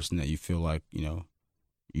found the person that you feel like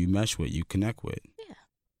you mesh with, you connect with. Yeah.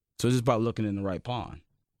 So it's just about looking in the right pond.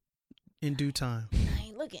 In due time. I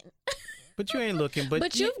ain't looking. But you ain't looking.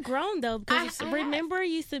 But you've grown though, because I remember,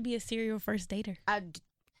 you used to be a serial first dater.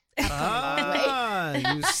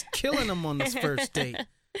 you was killing them on this first date.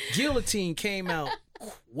 Guillotine came out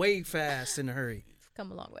way fast in a hurry.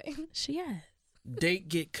 Come a long way. She has. Date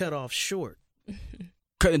get cut off short.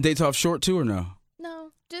 Cutting dates off short too, or no?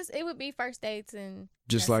 No, just it would be first dates and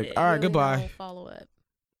Just that's like, it. all right, Really goodbye. no follow up.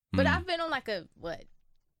 But I've been on like a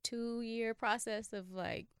 2-year process of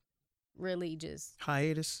like really just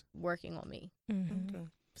Hiatus. working on me. Mm-hmm. Okay.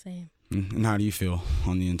 Same. And how do you feel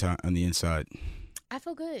on the inside? I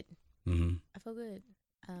feel good. Mm-hmm. I feel good.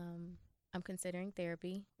 I'm considering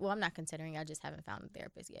therapy. Well, I'm not considering. I just haven't found a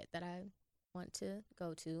therapist yet that I want to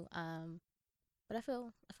go to. But I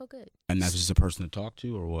feel good. And that's just a person to talk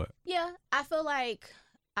to, or what? Yeah, I feel like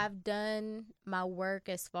I've done my work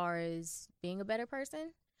as far as being a better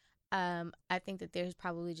person. I think that there's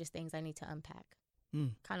probably just things I need to unpack.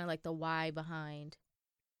 Kind of like the why behind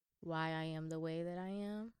why I am the way that I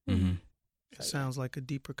am. Mm-hmm. That sounds like a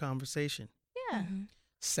deeper conversation. Yeah. Mm-hmm.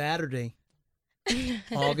 Saturday,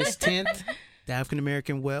 August 10th, the African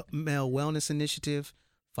American Male Wellness Initiative,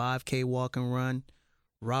 5K walk and run.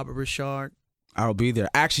 Robert Richard. I'll be there.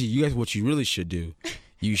 Actually, you guys, what you really should do,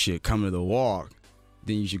 you should come to the walk,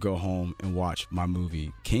 then you should go home and watch my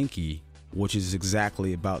movie Kinky, which is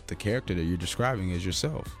exactly about the character that you're describing as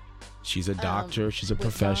yourself. She's a doctor. She's a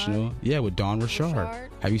professional. Dawn? Yeah, with Dawn Richard.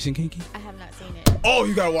 Have you seen Kinky? I have not seen it. Oh,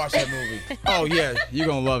 you gotta watch that movie. Oh yeah, you're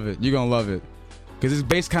gonna love it. You're gonna love it. Because it's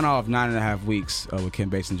based kind of off 9.5 Weeks with Kim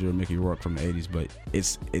Basinger and Mickey Rourke from the 80s. But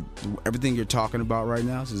everything you're talking about right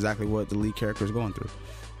now is exactly what the lead character is going through.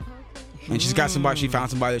 Okay. And she's got somebody. She found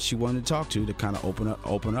somebody that she wanted to talk to kind of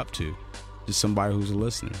open up to, just somebody who's a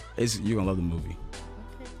listener. You're gonna love the movie.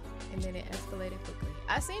 Okay. And then it escalated quickly.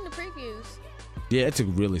 I seen the previews. Yeah, it's a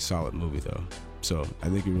really solid movie though. So I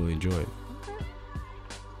think you really enjoy it.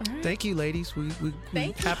 Right. Thank you, ladies. We're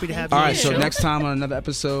Thank you. happy to have you All on right, the so show. next time on another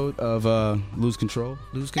episode of Lose Control.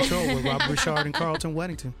 Lose Control with Robert Richard and Carlton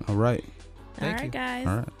Weddington. All right. Thank All you. right, guys.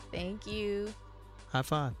 All right. Thank you. High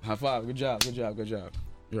five. High five. Good job. Good job. Good job.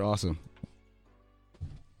 You're awesome.